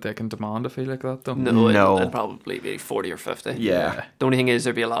relegated, they can demand a fee like that, though? No. No. It'd probably be 40 or 50. Yeah. The only thing is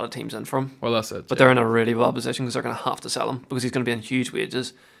there'd be a lot of teams in for him. Well, that's it. But they're in a really bad position because they're going to have to sell him because he's going to be on huge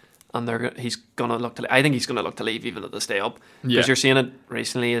wages. And he's going to look to. I think he's going to look to leave even if they stay up. Because you're seeing it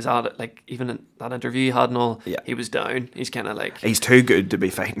recently. Is that like even in that interview he had and all? Yeah. He was down. He's kind of like he's too good to be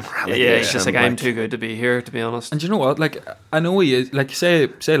fighting relegation. Yeah, he's just like I'm too good to be here. To be honest. And you know what? Like I know he is. Like say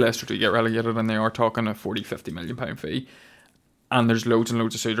Leicester do get relegated and they are talking a 40-50 million pound fee, and there's loads and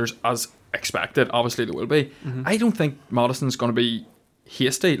loads of suitors as expected. Obviously there will be. I don't think Madison's going to be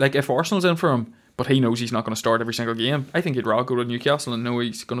hasty. Like if Arsenal's in for him. But he knows he's not going to start every single game. I think he'd rather go to Newcastle and know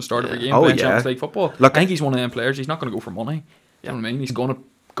he's going to start every game playing Champions League football. Look, I think he's one of them players. He's not going to go for money. You know what I mean? He's going to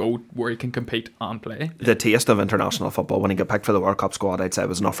go where he can compete and play. The taste of international football when he got picked for the World Cup squad, I'd say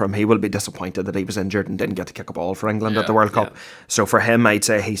was enough for him. He will be disappointed that he was injured and didn't get to kick a ball for England at the World Cup. So for him, I'd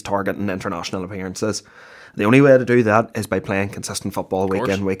say he's targeting international appearances. The only way to do that is by playing consistent football week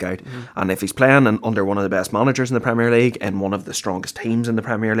in, week out. And if he's playing under one of the best managers in the Premier League, in one of the strongest teams in the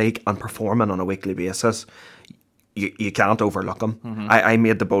Premier League, and performing on a weekly basis, you can't overlook him. I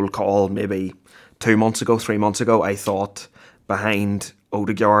made the bold call maybe 3 months ago. I thought behind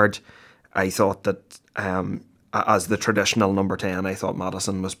Odegaard, I thought that as the traditional number 10, I thought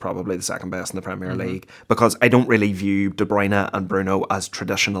Maddison was probably the second best in the Premier League, because I don't really view De Bruyne and Bruno as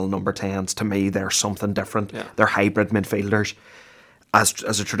traditional number 10s. To me, they're something different. They're hybrid midfielders.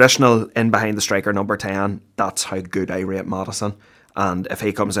 As a traditional in behind the striker number 10, that's how good I rate Maddison. And if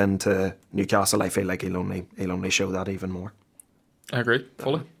he comes into Newcastle, I feel like he'll only show that even more. I agree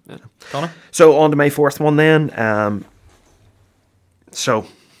fully. Connor? So on to my fourth one then. So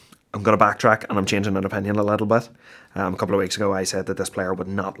I'm going to backtrack and I'm changing an opinion a little bit. A couple of weeks ago I said that this player would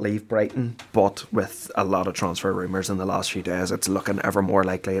not leave Brighton, but with a lot of transfer rumours in the last few days, it's looking ever more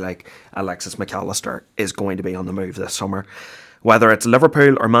likely like Alexis McAllister is going to be on the move this summer. Whether it's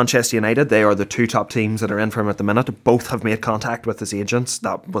Liverpool or Manchester United, they are the two top teams that are in for him at the minute. Both have made contact with his agents.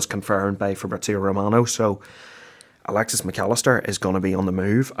 That was confirmed by Fabrizio Romano. So Alexis McAllister is going to be on the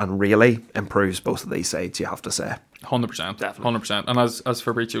move and really improves both of these sides, you have to say. 100%. Definitely. 100%. And as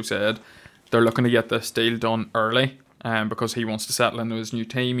Fabrizio said, they're looking to get this deal done early because he wants to settle into his new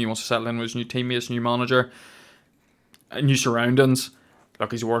team. He wants to settle in with his new teammates, new manager, new surroundings.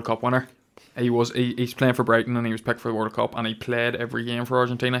 Look, he's a World Cup winner. He's playing for Brighton and he was picked for the World Cup and he played every game for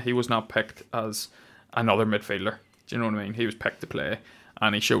Argentina. He was not picked as another midfielder. Do you know what I mean? He was picked to play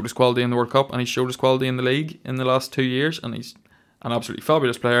and he showed his quality in the World Cup and he showed his quality in the league in the last 2 years, and he's an absolutely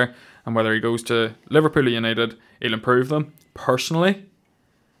fabulous player. And whether he goes to Liverpool or United, he'll improve them. Personally,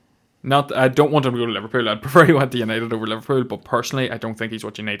 I don't want him to go to Liverpool. I'd prefer he went to United over Liverpool, but personally I don't think he's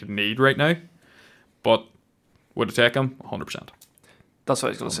what United need right now. But would it take him? 100%. That's what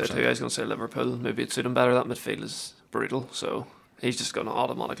I was going to say too. I was going to say Liverpool. Maybe it'd suit him better. That midfield is brutal, so he's just going to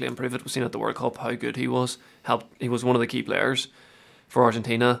automatically improve it. We've seen at the World Cup how good he was. He was one of the key players for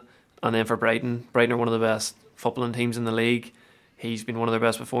Argentina, and then for Brighton. Brighton are one of the best footballing teams in the league. He's been one of their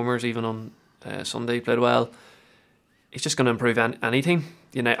best performers, even on Sunday. Played well. He's just going to improve any team.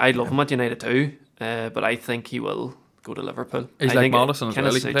 I love him at United too, but I think he will go to Liverpool. He's like Madison as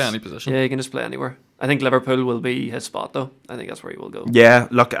well. He can play any position. Yeah, he can just play anywhere. I think Liverpool will be his spot though. I think that's where he will go. Yeah,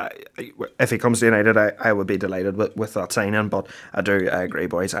 look, if he comes to United, I would be delighted with that signing. But I agree,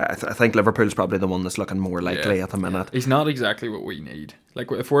 boys. I think Liverpool's probably the one that's looking more likely at the minute. He's not exactly what we need.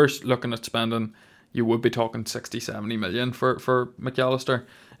 Like, if we're looking at spending, you would be talking 60-70 million for McAllister.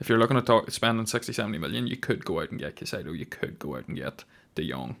 If you're looking at spending 60-70 million, you could go out and get Caicedo. You could go out and get De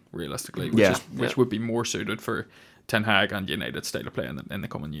Jong, realistically, which would be more suited for Ten Hag and United's style of play in the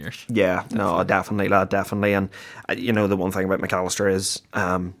coming years. Yeah, no, definitely, lad, definitely. And the one thing about McAllister is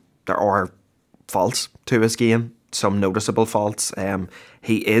there are faults to his game, some noticeable faults.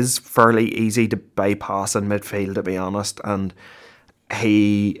 He is fairly easy to bypass in midfield, to be honest, and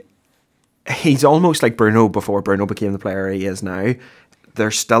he's almost like Bruno before Bruno became the player he is now.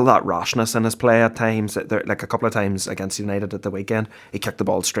 There's still that rashness in his play at times. Like a couple of times against United at the weekend, he kicked the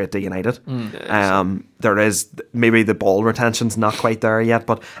ball straight to United. There is maybe the ball retention's not quite there yet,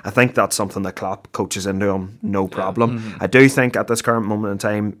 but I think that's something that Klopp coaches into him, no problem. I do think at this current moment in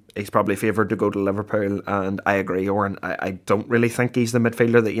time, he's probably favoured to go to Liverpool, and I agree, Oren. I don't really think he's the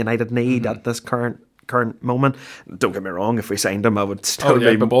midfielder that United need at this current moment. Don't get me wrong, if we signed him I would still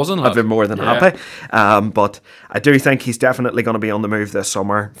be more than happy, but I do think he's definitely going to be on the move this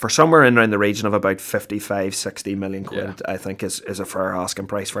summer for somewhere in around the region of about 55-60 million quid. I think is a fair asking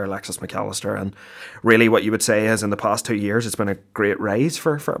price for Alexis McAllister, and really what you would say is in the past 2 years it's been a great rise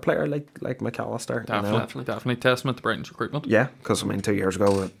for a player like McAllister. Definitely testament to Brighton's recruitment. Yeah, because 2 years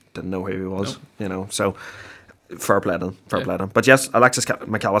ago I didn't know who he was. So fair play to him. But yes, Alexis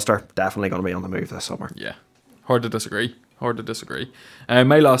McAllister definitely going to be on the move this summer. Yeah, hard to disagree.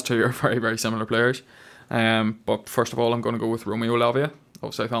 My last two are very, very similar players. But first of all, I'm going to go with Romeo Lavia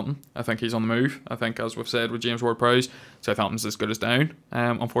of Southampton. I think he's on the move. I think, as we've said with James Ward-Prowse, Southampton's as good as down,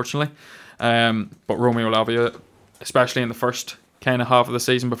 unfortunately. But Romeo Lavia, especially in the first kind of half of the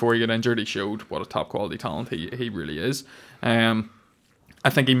season before he got injured, he showed what a top quality talent he really is. I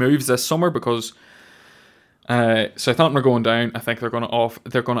think he moves this summer because Southampton are going down. I think they're going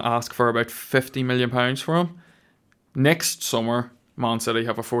to ask for about £50 million for him. Next summer, Man City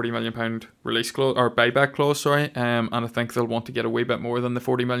have a £40 million release clause or buyback clause, and I think they'll want to get a wee bit more than the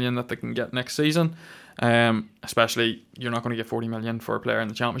 £40 million that they can get next season. Especially, you're not going to get £40 million for a player in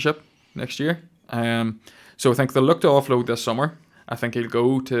the Championship next year. So I think they'll look to offload this summer. I think he'll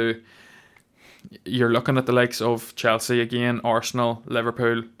go to. You're looking at the likes of Chelsea again, Arsenal,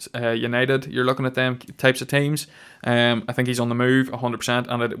 Liverpool, United. You're looking at them types of teams. I think he's on the move 100%,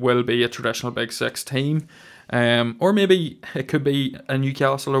 and it will be a traditional Big Six team. Or maybe it could be a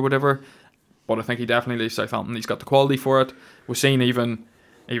Newcastle or whatever. But I think he definitely leaves Southampton. He's got the quality for it. We've seen even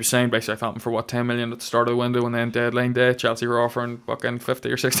he was signed by Southampton for 10 million at the start of the window, and then deadline day Chelsea were offering fucking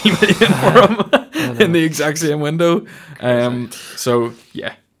 50 or 60 million for him in the exact same window. So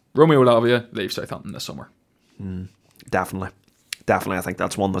yeah. Romeo Lavia leaves Southampton this summer. Definitely, I think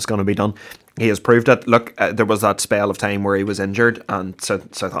that's one that's going to be done. He has proved it. Look, there was that spell of time where he was injured, and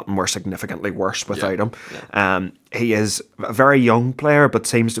Southampton were significantly worse without him. He is a very young player, but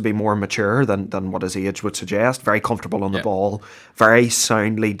seems to be more mature than what his age would suggest. Very comfortable on the ball, very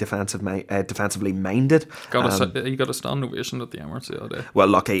soundly defensively minded. He got a stand ovation at the Emirates the other day. Well,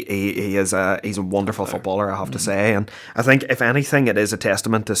 look, he's a wonderful footballer, I have to say, and I think if anything, it is a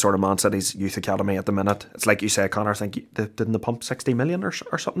testament to sort of Man City's youth academy at the minute. It's like you say, Connor. I think didn't they pump 60 million or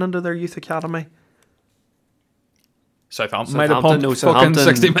something into their youth academy? Southampton might have pumped fucking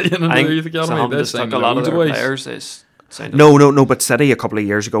 60 million into their youth academy. Southampton just took a lot of their players. No, but City a couple of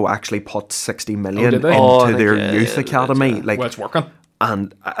years ago actually put 60 million into their youth academy. Well, it's working.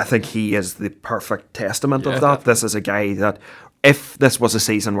 And I think he is the perfect testament Yeah, of that. This is a guy that, if this was a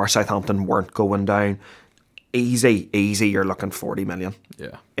season where Southampton weren't going down, easy, you're looking 40 million.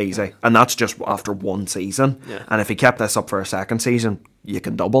 Yeah. Easy. And that's just after one season. Yeah. And if he kept this up for a second season, you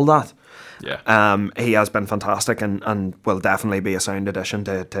can double that. Yeah. He has been fantastic and will definitely be a sound addition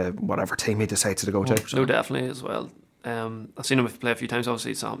to whatever team he decides to go to. No, definitely as well. I've seen him play a few times,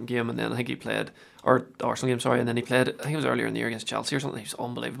 obviously, the Southampton game, and then I think he played, or the Arsenal game, sorry, and then he played, I think it was earlier in the year against Chelsea or something. He was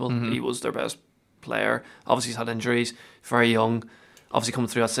unbelievable. He was their best player. Obviously, he's had injuries, very young, obviously coming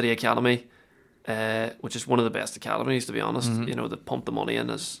through that City Academy, which is one of the best academies, to be honest. You know, they pump the money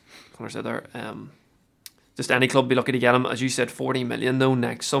in, as Connor said there. Just any club be lucky to get him. As you said, 40 million though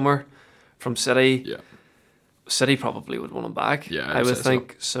next summer from City. Yeah. City probably would want him back. Yeah, I I'd would say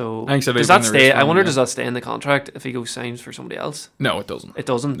think so. I think City Does would that win the stay? race I for wonder, him, does that stay in the contract if he goes signs for somebody else? No, it doesn't. It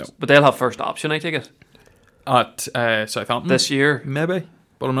doesn't. No. But they'll have first option, I take it, At Southampton this year. maybe,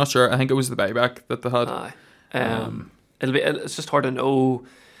 but I'm not sure. I think it was the buyback that they had. Aye. It's just hard to know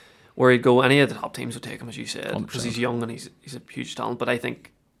where he'd go. Any of the top teams would take him, as you said, because 100%. he's young and he's a huge talent. But I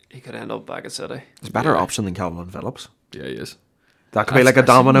think he could end up back at City. It's a better Yeah. option than Calvin Phillips. Yeah, he is. That could be like a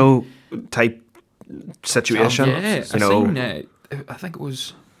domino type situation. Yeah, you I know. seen. I think it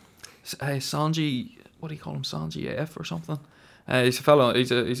was Sanji. What do you call him? Sanji F or something. He's a fellow. He's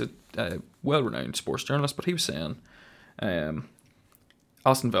a well-renowned sports journalist. But he was saying,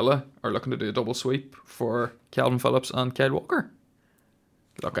 Aston Villa are looking to do a double sweep for Calvin Phillips and Kyle Walker.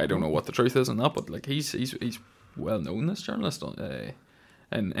 Look, I don't know what the truth is in that, but like he's well known, this journalist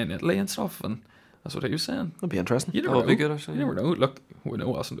in Italy and stuff, and that's what he was saying. That'd be interesting. You never That would know. be good, actually. You never know. Look, we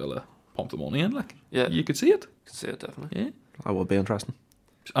know Aston Villa pumped the money in. Like, Yeah. you could see it. Could see it definitely. Yeah. That would be interesting.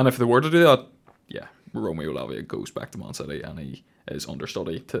 And if they were to do that, yeah, Romeo Lavia goes back to Man City and he is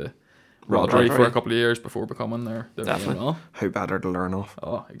understudy to Rodri for a couple of years before becoming their Definitely. main man. How better to learn off.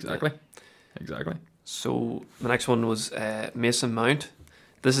 Oh, exactly. Exactly. So the next one was Mason Mount.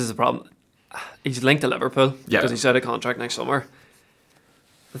 This is the problem. He's linked to Liverpool Yeah. because he's out of contract next summer.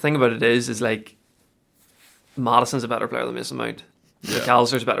 The thing about it is like Maddison's a better player than Mason Mount. Yeah.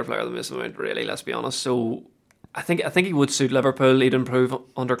 McAllister's a better player than Mason Mount, really, let's be honest. So I think he would suit Liverpool. He'd improve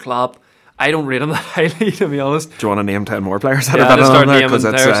under Klopp. I don't rate him that highly, to be honest. Do you want to name 10 more players that Yeah, have been let's on start there? naming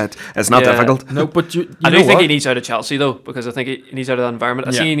Because players. it's not Yeah. difficult. No, but you I know do think what? he needs out of Chelsea, though, because I think he needs out of that environment.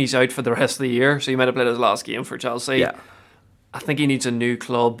 I Yeah. see he's out for the rest of the year, so he might have played his last game for Chelsea. Yeah. I think he needs a new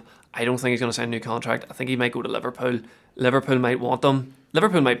club. I don't think he's going to sign a new contract. I think he might go to Liverpool. Liverpool might want them.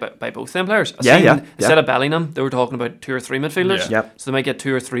 Liverpool might buy both them players. Instead of Bellingham, they were talking about 2 or 3 midfielders. Yeah. Yep. So they might get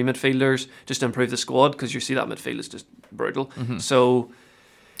 2 or 3 midfielders just to improve the squad, because you see that midfield is just brutal. So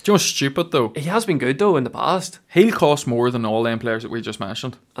Do you know what's stupid though? he has been good, though, in the past. He'll cost more than all them players that we just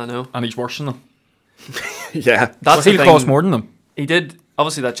mentioned, I know. and he's worse than them. Yeah. That's He'll the cost thing. more than them. He did,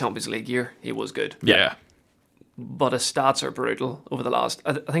 obviously, that Champions League year, he was good. Yeah. But his stats are brutal over the last.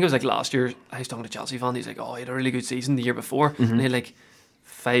 I think it was like last year. I was talking to a Chelsea fan. He's like, "Oh, he had a really good season the year before, and he had like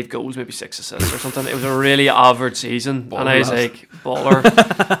 5 goals, maybe 6 assists or something. It was a really average season." Baller and I was lad. like,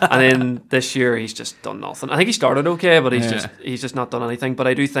 "Baller." And then this year, he's just done nothing. I think he started okay, but he's just not done anything. But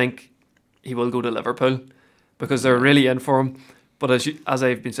I do think he will go to Liverpool because they're really in for him. But as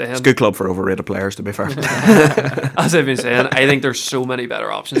I've been saying, It's a good club for overrated players, to be fair. as I've been saying, I think there's so many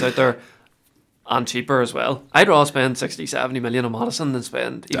better options out there. And cheaper as well. I'd rather spend 60, 70 million on Maddison than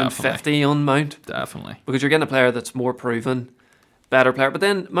spend even Definitely. 50 on Mount, Definitely. because you're getting a player that's more proven, better player. But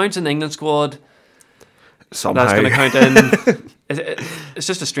then Mount's in the England squad. Somehow. That's going to count in. It's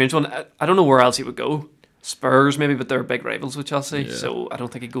just a strange one. I don't know where else he would go. Spurs maybe, but they're big rivals with Chelsea, Yeah. so I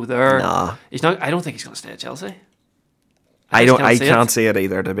don't think he'd go there. Nah. He's not. I don't think he's going to stay at Chelsea. I just can't see it. see it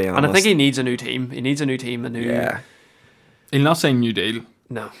either, to be honest. And I think he needs a new team. He needs a new team, a new. Yeah. He'll not sign a new deal,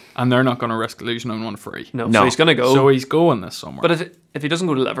 No, and they're not going to risk losing on one free. no. No. So he's going to go. So he's going this summer. but if he doesn't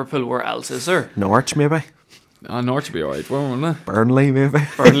go to Liverpool, where else is there? Norwich, maybe. Norwich would be alright, won't they? Burnley, maybe.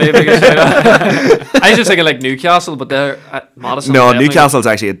 Burnley, biggest I was just thinking like Newcastle, but they're at Maddison. No, definitely. Newcastle's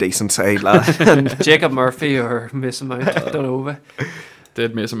actually a decent side, lad. Jacob Murphy or Mason Mount. I don't know.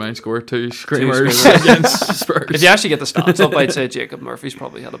 Did Mason Mount score 2 screamers screamers. against Spurs? If you actually get the stats up, I'd say Jacob Murphy's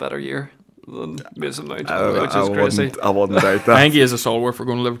probably had a better year than Mason Mount, which is crazy. I wouldn't doubt I that. think he is a stalwart for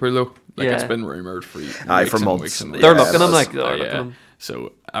going to Liverpool though. Like Yeah. it's been rumoured for Aye, weeks for and months. weeks and They're weeks. looking at him it like is. they're Oh, looking at yeah. him.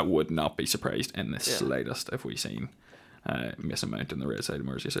 So I would not be surprised in the slightest if we seen Mason Mount in the right side of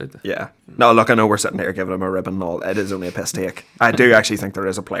Merseyside. Yeah. No, look, I know we're sitting here giving him a ribbon and all. It is only a piss take. I do actually think there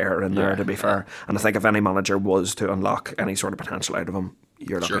is a player in there, Yeah. to be fair. And I think if any manager was to unlock any sort of potential out of him,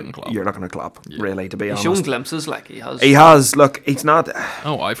 you're Jurgen looking Klopp. you're looking at Klopp, really, to be He's honest. shown glimpses, like he has. He has. Look, he's not.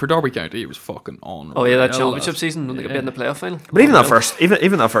 Oh, for Derby County, he was fucking on. Oh yeah, that championship season when they got beat in the playoff final. But even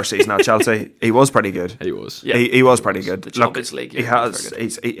that first season at Chelsea, he was pretty good. He was. Yeah, He was pretty good. The Champions League. He has.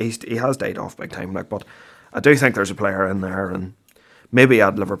 He has died off big time. Like, but I do think there's a player in there, and maybe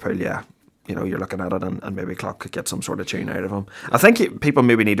at Liverpool, yeah. You know, you're looking at it, and maybe Klopp could get some sort of tune out of him. I think people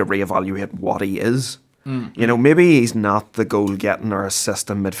maybe need to reevaluate what he is. You know, maybe he's not the goal-getting or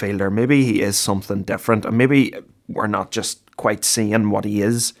assisting midfielder. Maybe he is something different, and maybe we're not just quite seeing what he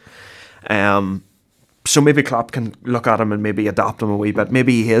is. So maybe Klopp can look at him and maybe adapt him a wee bit.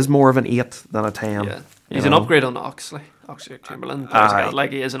 Maybe he is more of an 8 than a 10. Yeah, he's an upgrade on Oxlade-Chamberlain.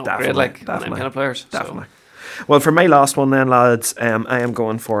 Like he is an upgrade, like on them kind of players. Definitely. So. Well, for my last one then, lads, I am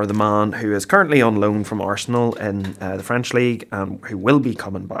going for the man who is currently on loan from Arsenal in the French League and who will be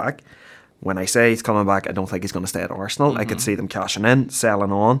coming back. When I say he's coming back, I don't think he's going to stay at Arsenal. I could see them cashing in,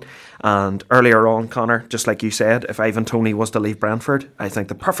 selling on. And earlier on, Connor, just like you said, if Ivan Toney was to leave Brentford, I think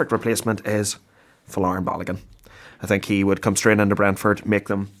the perfect replacement is Folarin Balogun. I think he would come straight into Brentford, make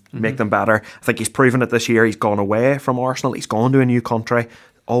them better. I think he's proven it this year. He's gone away from Arsenal. He's gone to a new country.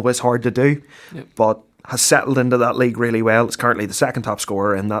 Always hard to do. Yep. But has settled into that league really well. Is currently the second top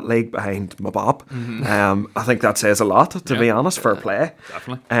scorer in that league behind Mbappe. I think that says a lot, to be honest, for play.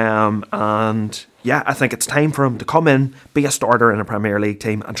 Definitely. And yeah, I think it's time for him to come in, be a starter in a Premier League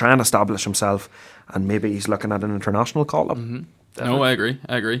team and try and establish himself. And maybe he's looking at an international call-up. No, I agree.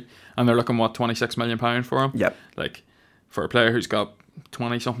 And they're looking, £26 million for him? Yep. Like, for a player who's got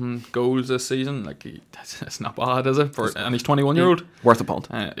 20-something goals this season, like it's not bad, is it? And he's 21-year-old. Worth a punt.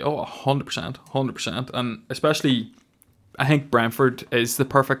 100%. And especially, I think Brentford is the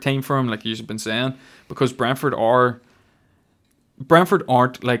perfect team for him, like you've been saying, because Brentford aren't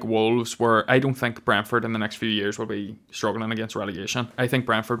like Wolves, where I don't think Brentford in the next few years will be struggling against relegation. I think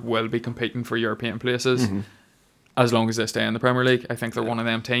Brentford will be competing for European places as long as they stay in the Premier League. I think they're one of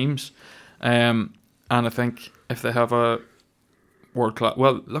them teams. And I think if they have a world-class...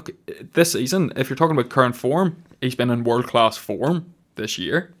 Well, look, this season, if you're talking about current form, he's been in world-class form this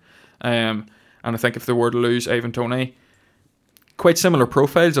year. And I think if they were to lose Ivan Toney, quite similar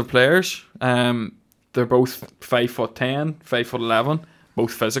profiles of players. They're both 5'10", 5'11",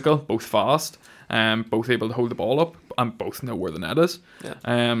 both physical, both fast, both able to hold the ball up, and both know where the net is.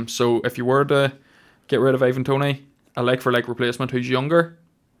 Yeah. So if you were to get rid of Ivan Toney, a like-for-like replacement who's younger,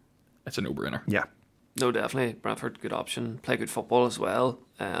 it's a no-brainer. Yeah. No, definitely. Brentford, good option. Play good football as well.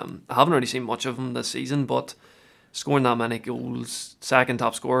 I haven't really seen much of him this season, but scoring that many goals, second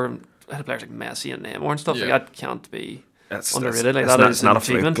top scorer, had players like Messi and Neymar and stuff, like that can't be underrated. Like, that is an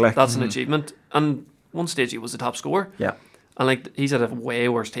achievement. That's an achievement. And one stage he was the top scorer. Yeah. And like he's at a way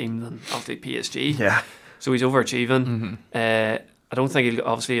worse team than obviously PSG. Yeah. So he's overachieving. I don't think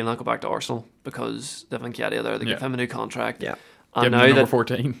he'll not go back to Arsenal because they've Nketiah there. They give him a new contract. Yeah. And give now him number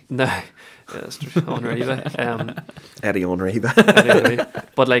 14. No, yeah, that's true. Henri. Eddie Henri.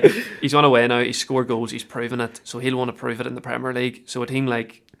 But like he's on away now. He's scored goals. He's proven it. So he'll want to prove it in the Premier League. So a team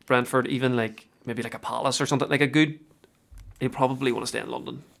like Brentford, even like maybe like a Palace or something, like a good. He'll probably want to stay in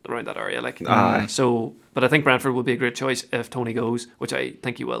London, around that area. Like so, but I think Brentford would be a great choice if Toney goes, which I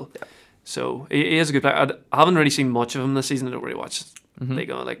think he will. Yeah. So he is a good player. I haven't really seen much of him this season. I don't really watch League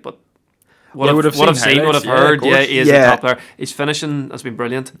on, like, but. What I've seen, what I've heard, he is a top player. His finishing has been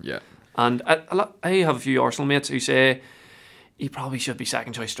brilliant. Yeah. And I have a few Arsenal mates who say he probably should be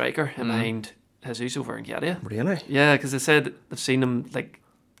second choice striker in behind Jesus over Nketiah. Really? Yeah, because they said they've seen him, like,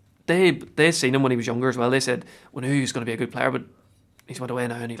 they seen him when he was younger as well. They said, we knew he was going to be a good player, but he's went away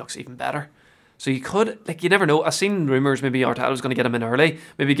now and he looks even better. So you could, like, you never know. I've seen rumours maybe Arteta was going to get him in early,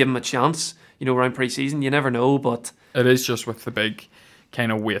 maybe give him a chance, around pre-season. You never know, but... It is just with the big kind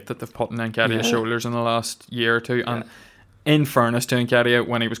of weight that they've put on Nketiah's shoulders in the last year or two. And in fairness to Nketiah,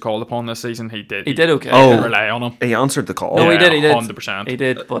 when he was called upon this season, he did okay. He did rely on him. He answered the call. No, he did. 100%. He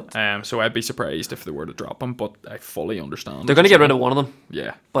did, but... so I'd be surprised if they were to drop him, but I fully understand. They're going to get rid of one of them.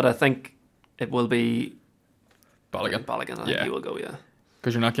 Yeah. But I think it will be... Balogun. I think he will go, yeah.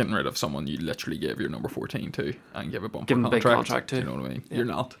 Because you're not getting rid of someone you literally gave your number 14 to and give a bumper contract. Give him a big contract to. Do you know what I mean? Yeah. You're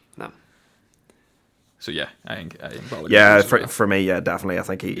not. No. So yeah, I think Balogun. Yeah, for me, yeah, definitely. I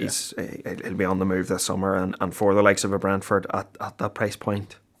think he'll be on the move this summer, and for the likes of a Brentford at that price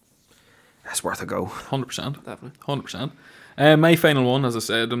point, it's worth a go. 100%, definitely, 100%. My final one, as I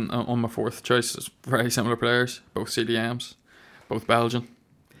said, on my fourth choice, is very similar players, both CDMs, both Belgian.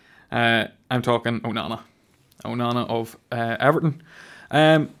 I'm talking Onana of Everton.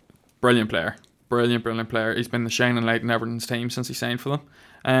 Brilliant player. Brilliant player. He's been the shining light in Everton's team since he signed for them.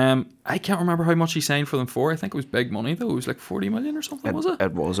 I can't remember how much he signed for them for. I think it was big money though. It was like 40 million or something, was it?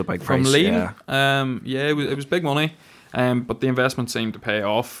 It was a big From price. Lille. Yeah. It was big money. But the investment seemed to pay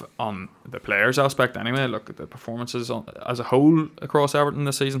off on the players aspect anyway. Look at the performances as a whole across Everton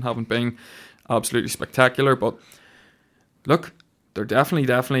this season haven't been absolutely spectacular. But look, there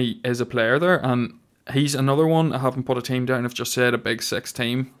definitely is a player there, and he's another one. I haven't put a team down. I've just said a Big Six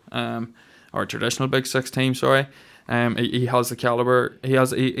team, or a traditional Big Six team. Sorry. He has the caliber. He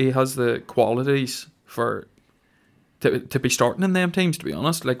has the qualities to be starting in them teams. To be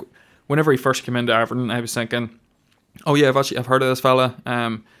honest, like whenever he first came into Everton, I was thinking, oh yeah, I've heard of this fella.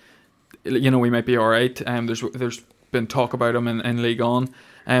 We might be all right. There's been talk about him in League On,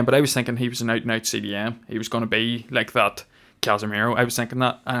 but I was thinking he was an out and out CDM. He was going to be like that Casemiro. I was thinking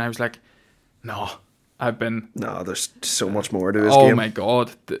that, and I was like, no. There's so much more to his game. Oh my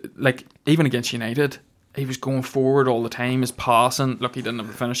god! Like even against United, he was going forward all the time. His passing, look, he didn't have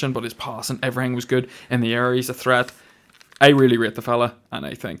the finishing, but his passing, everything was good in the air. He's a threat. I really rate the fella, and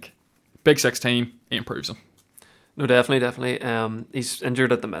I think Big Six team, he improves him. No, definitely. He's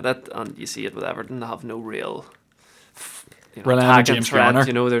injured at the minute, and you see it with Everton. They have no real attacking threat.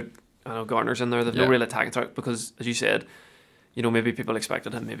 Garner. I know Garner's in there. They've no real attacking threat because, as you said, maybe people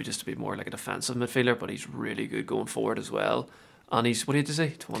expected him maybe just to be more like a defensive midfielder, but he's really good going forward as well. And he's, what did you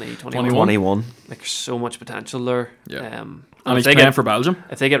say, 21. Like, there's so much potential there. Yeah. And he's playing for Belgium.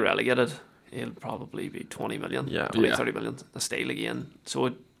 If they get relegated, he'll probably be 20 million, yeah. 30 million, a steal again.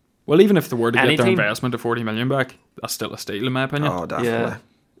 So well, even if they were to get their investment of 40 million back, that's still a steal in my opinion. Oh, definitely. Yeah,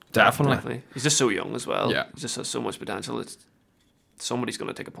 definitely. He's just so young as well. Yeah. He just has so much potential. Somebody's going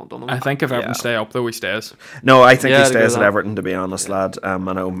to take a punt on him. I think if Everton stay up though, he stays. No, I think he stays at Everton, to be honest, lad. I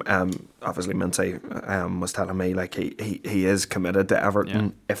know obviously Mincy was telling me like he is committed to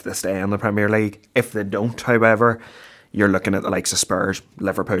Everton if they stay in the Premier League. If they don't, however, you're looking at the likes of Spurs,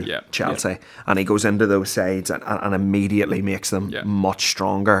 Liverpool, Chelsea, and he goes into those sides and immediately makes them much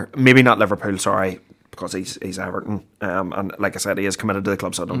stronger. Maybe not Liverpool, sorry, because he's Everton, and like I said, he is committed to the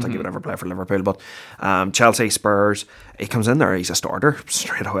club, so I don't think he would ever play for Liverpool. But Chelsea, Spurs, he comes in there, he's a starter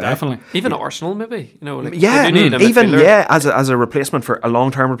straight away. Definitely. Even Arsenal, maybe. As a replacement for a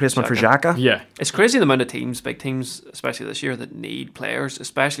long-term replacement for Xhaka. Yeah, it's crazy the amount of teams, big teams, especially this year, that need players,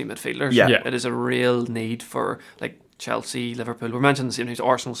 especially midfielders. Yeah. It is a real need for like Chelsea, Liverpool. We're mentioning the same things.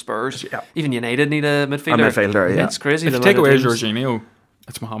 Arsenal, Spurs. Yeah. Even United need a midfielder. Yeah. It's crazy. If you take away Jorginho,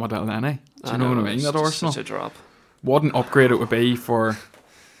 it's Mohamed Elneny. Do you know what I mean? At Arsenal, such a drop. What an upgrade it would be for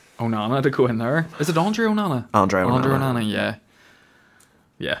Onana to go in there. Is it Andre Onana? Andre Onana,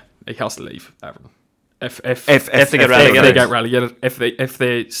 yeah. He has to leave Everton. If they get relegated, if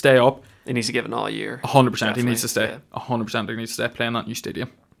they stay up, he needs to give it all a year. 100%. He needs to stay. 100%. He needs to stay playing that new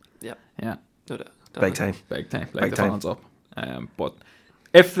stadium. Yeah. Yeah. No doubt. Big time. Like the fans up. But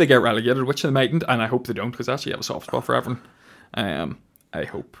if they get relegated, which they mightn't, and I hope they don't, because I actually have a soft spot for Everton. I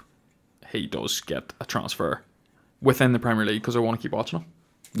hope he does get a transfer within the Premier League because I want to keep watching him.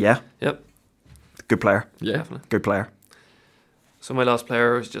 Yeah. Yep. Good player. Yeah. Definitely. Good player. So my last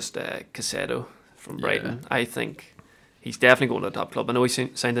player was just Caicedo from Brighton. Yeah. I think he's definitely going to the top club. I know he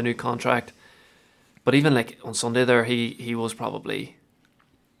signed a new contract, but even like on Sunday there, he was probably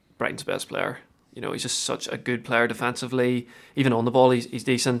Brighton's best player. He's just such a good player defensively. Even on the ball, he's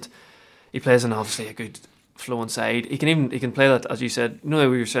decent. He plays in obviously a good flowing side. He can play that, as you said. We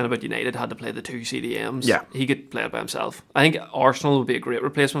were saying about United had to play the two CDMs. Yeah, he could play it by himself. I think Arsenal would be a great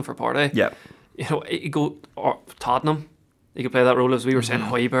replacement for Partey. Yeah, he go Tottenham. He could play that role, as we were saying.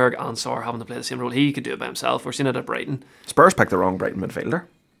 Højbjerg and Sarr having to play the same role. He could do it by himself. We're seeing it at Brighton. Spurs picked the wrong Brighton midfielder.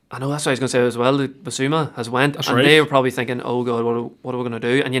 I know, that's what I was going to say as well. Basuma has went, that's and right. They were probably thinking, oh God, what are we going to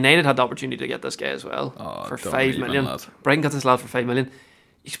do? And United had the opportunity to get this guy as well for 5 million. Brighton got this lad for 5 million.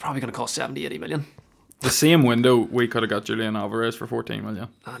 He's probably going to cost 70-80 million. The same window we could have got Julian Alvarez for 14 million.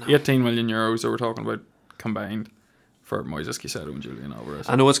 18 million euros that we're talking about combined for Moises Caicedo and Julian Alvarez.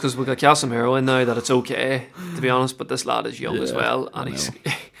 I know it's because we've got Casemiro in now that it's okay, to be honest, but this lad is young as well, and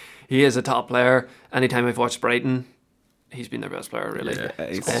he is a top player. Anytime I've watched Brighton, he's been their best player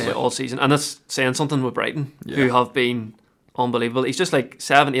really all season, and that's saying something with Brighton, who have been unbelievable. He's just like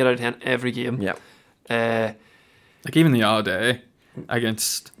 7, 8 out of 10 every game. Like even the other day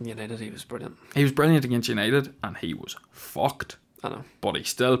against United, he was brilliant. He was brilliant against United, and he was fucked. I know, but he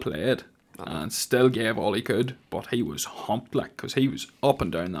still played and still gave all he could. But he was humped, like, because he was up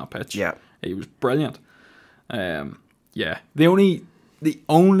and down that pitch. Yeah, he was brilliant. The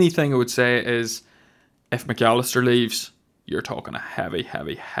only thing I would say is if McAllister leaves, you're talking a heavy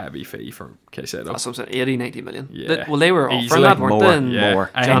fee for Caicedo. That's what I'm saying, 80, 90 million. Yeah. Well, they were offering Easily. that, weren't they?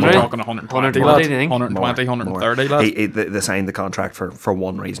 More. I think January? we're talking 120, 120, lads. do you think? 120, 130, lads. They signed the contract for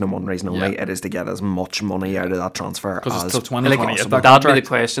one reason and one reason only. Yeah. It is to get as much money out of that transfer Because as it's till 2028. possible. that That'd be the contract.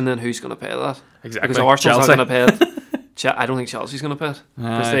 question then, who's going to pay that? Exactly. Because Arsenal's Chelsea. not going to pay it. I don't think Chelsea's going to pay it.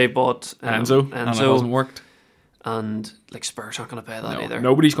 Because they bought Enzo, and it hasn't worked. And like Spurs aren't going to pay that No, either.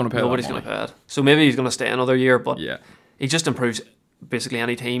 nobody's going to pay Nobody's that going money. to pay it. So maybe he's going to stay another year, but Yeah. he just improves basically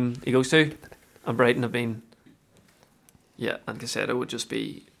any team he goes to. And Brighton have been, and Caicedo would just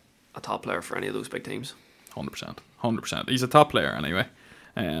be a top player for any of those big teams. 100%. He's a top player anyway.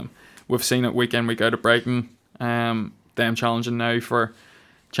 We've seen it week in, week out at Brighton. Them challenging now for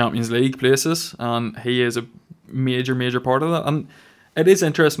Champions League places, and he is a major part of that. And it is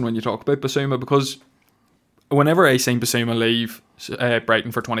interesting when you talk about Basuma, because whenever I seen Basuma leave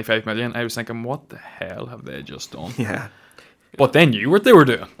Brighton for 25 million, I was thinking, what the hell have they just done? Yeah. But they knew what they were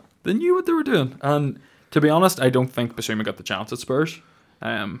doing. And to be honest, I don't think Basuma got the chance at Spurs.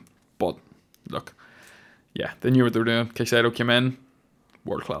 But look, yeah, they knew what they were doing. Caicedo came in,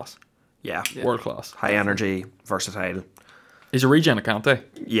 world class. Yeah. World class. High energy, versatile. He's a regen at Kante.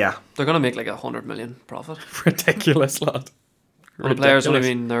 Yeah. They're going to make like 100 million profit. Ridiculous, lad. And the players only Ridiculous.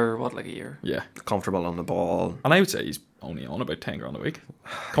 mean they're, what, like a year? Yeah. Comfortable on the ball. And I would say he's only on about 10 grand a week.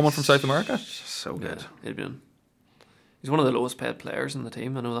 Coming from South America. So good. He's one of the lowest paid players in the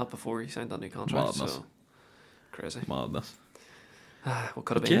team. I know that before he signed that new contract. Madness. So crazy. Madness. What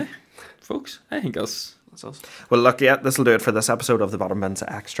could have But been? yeah, folks, I think that's us. Well, look, yeah, this will do it for this episode of the Bottom Bins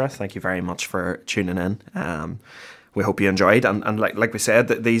Extra. Thank you very much for tuning in. We hope you enjoyed, and like we said,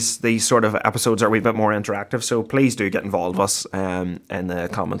 that these sort of episodes are a wee bit more interactive. So please do get involved with us in the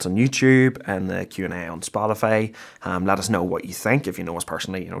comments on YouTube and the Q&A on Spotify. Let us know what you think. If you know us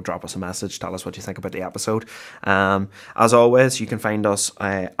personally, drop us a message. Tell us what you think about the episode. As always, you can find us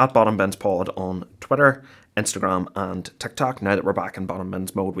at Bottom Bins Pod on Twitter, Instagram and TikTok. Now that we're back in Bottom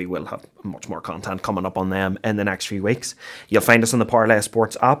Bins mode, we will have much more content coming up on them in the next few weeks. You'll find us on the Parlay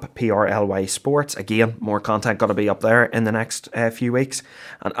Sports app, PRLY Sports. Again, more content going to be up there in the next few weeks.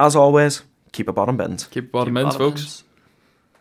 And as always, keep it Bottom Bins. keep bottom ends, folks.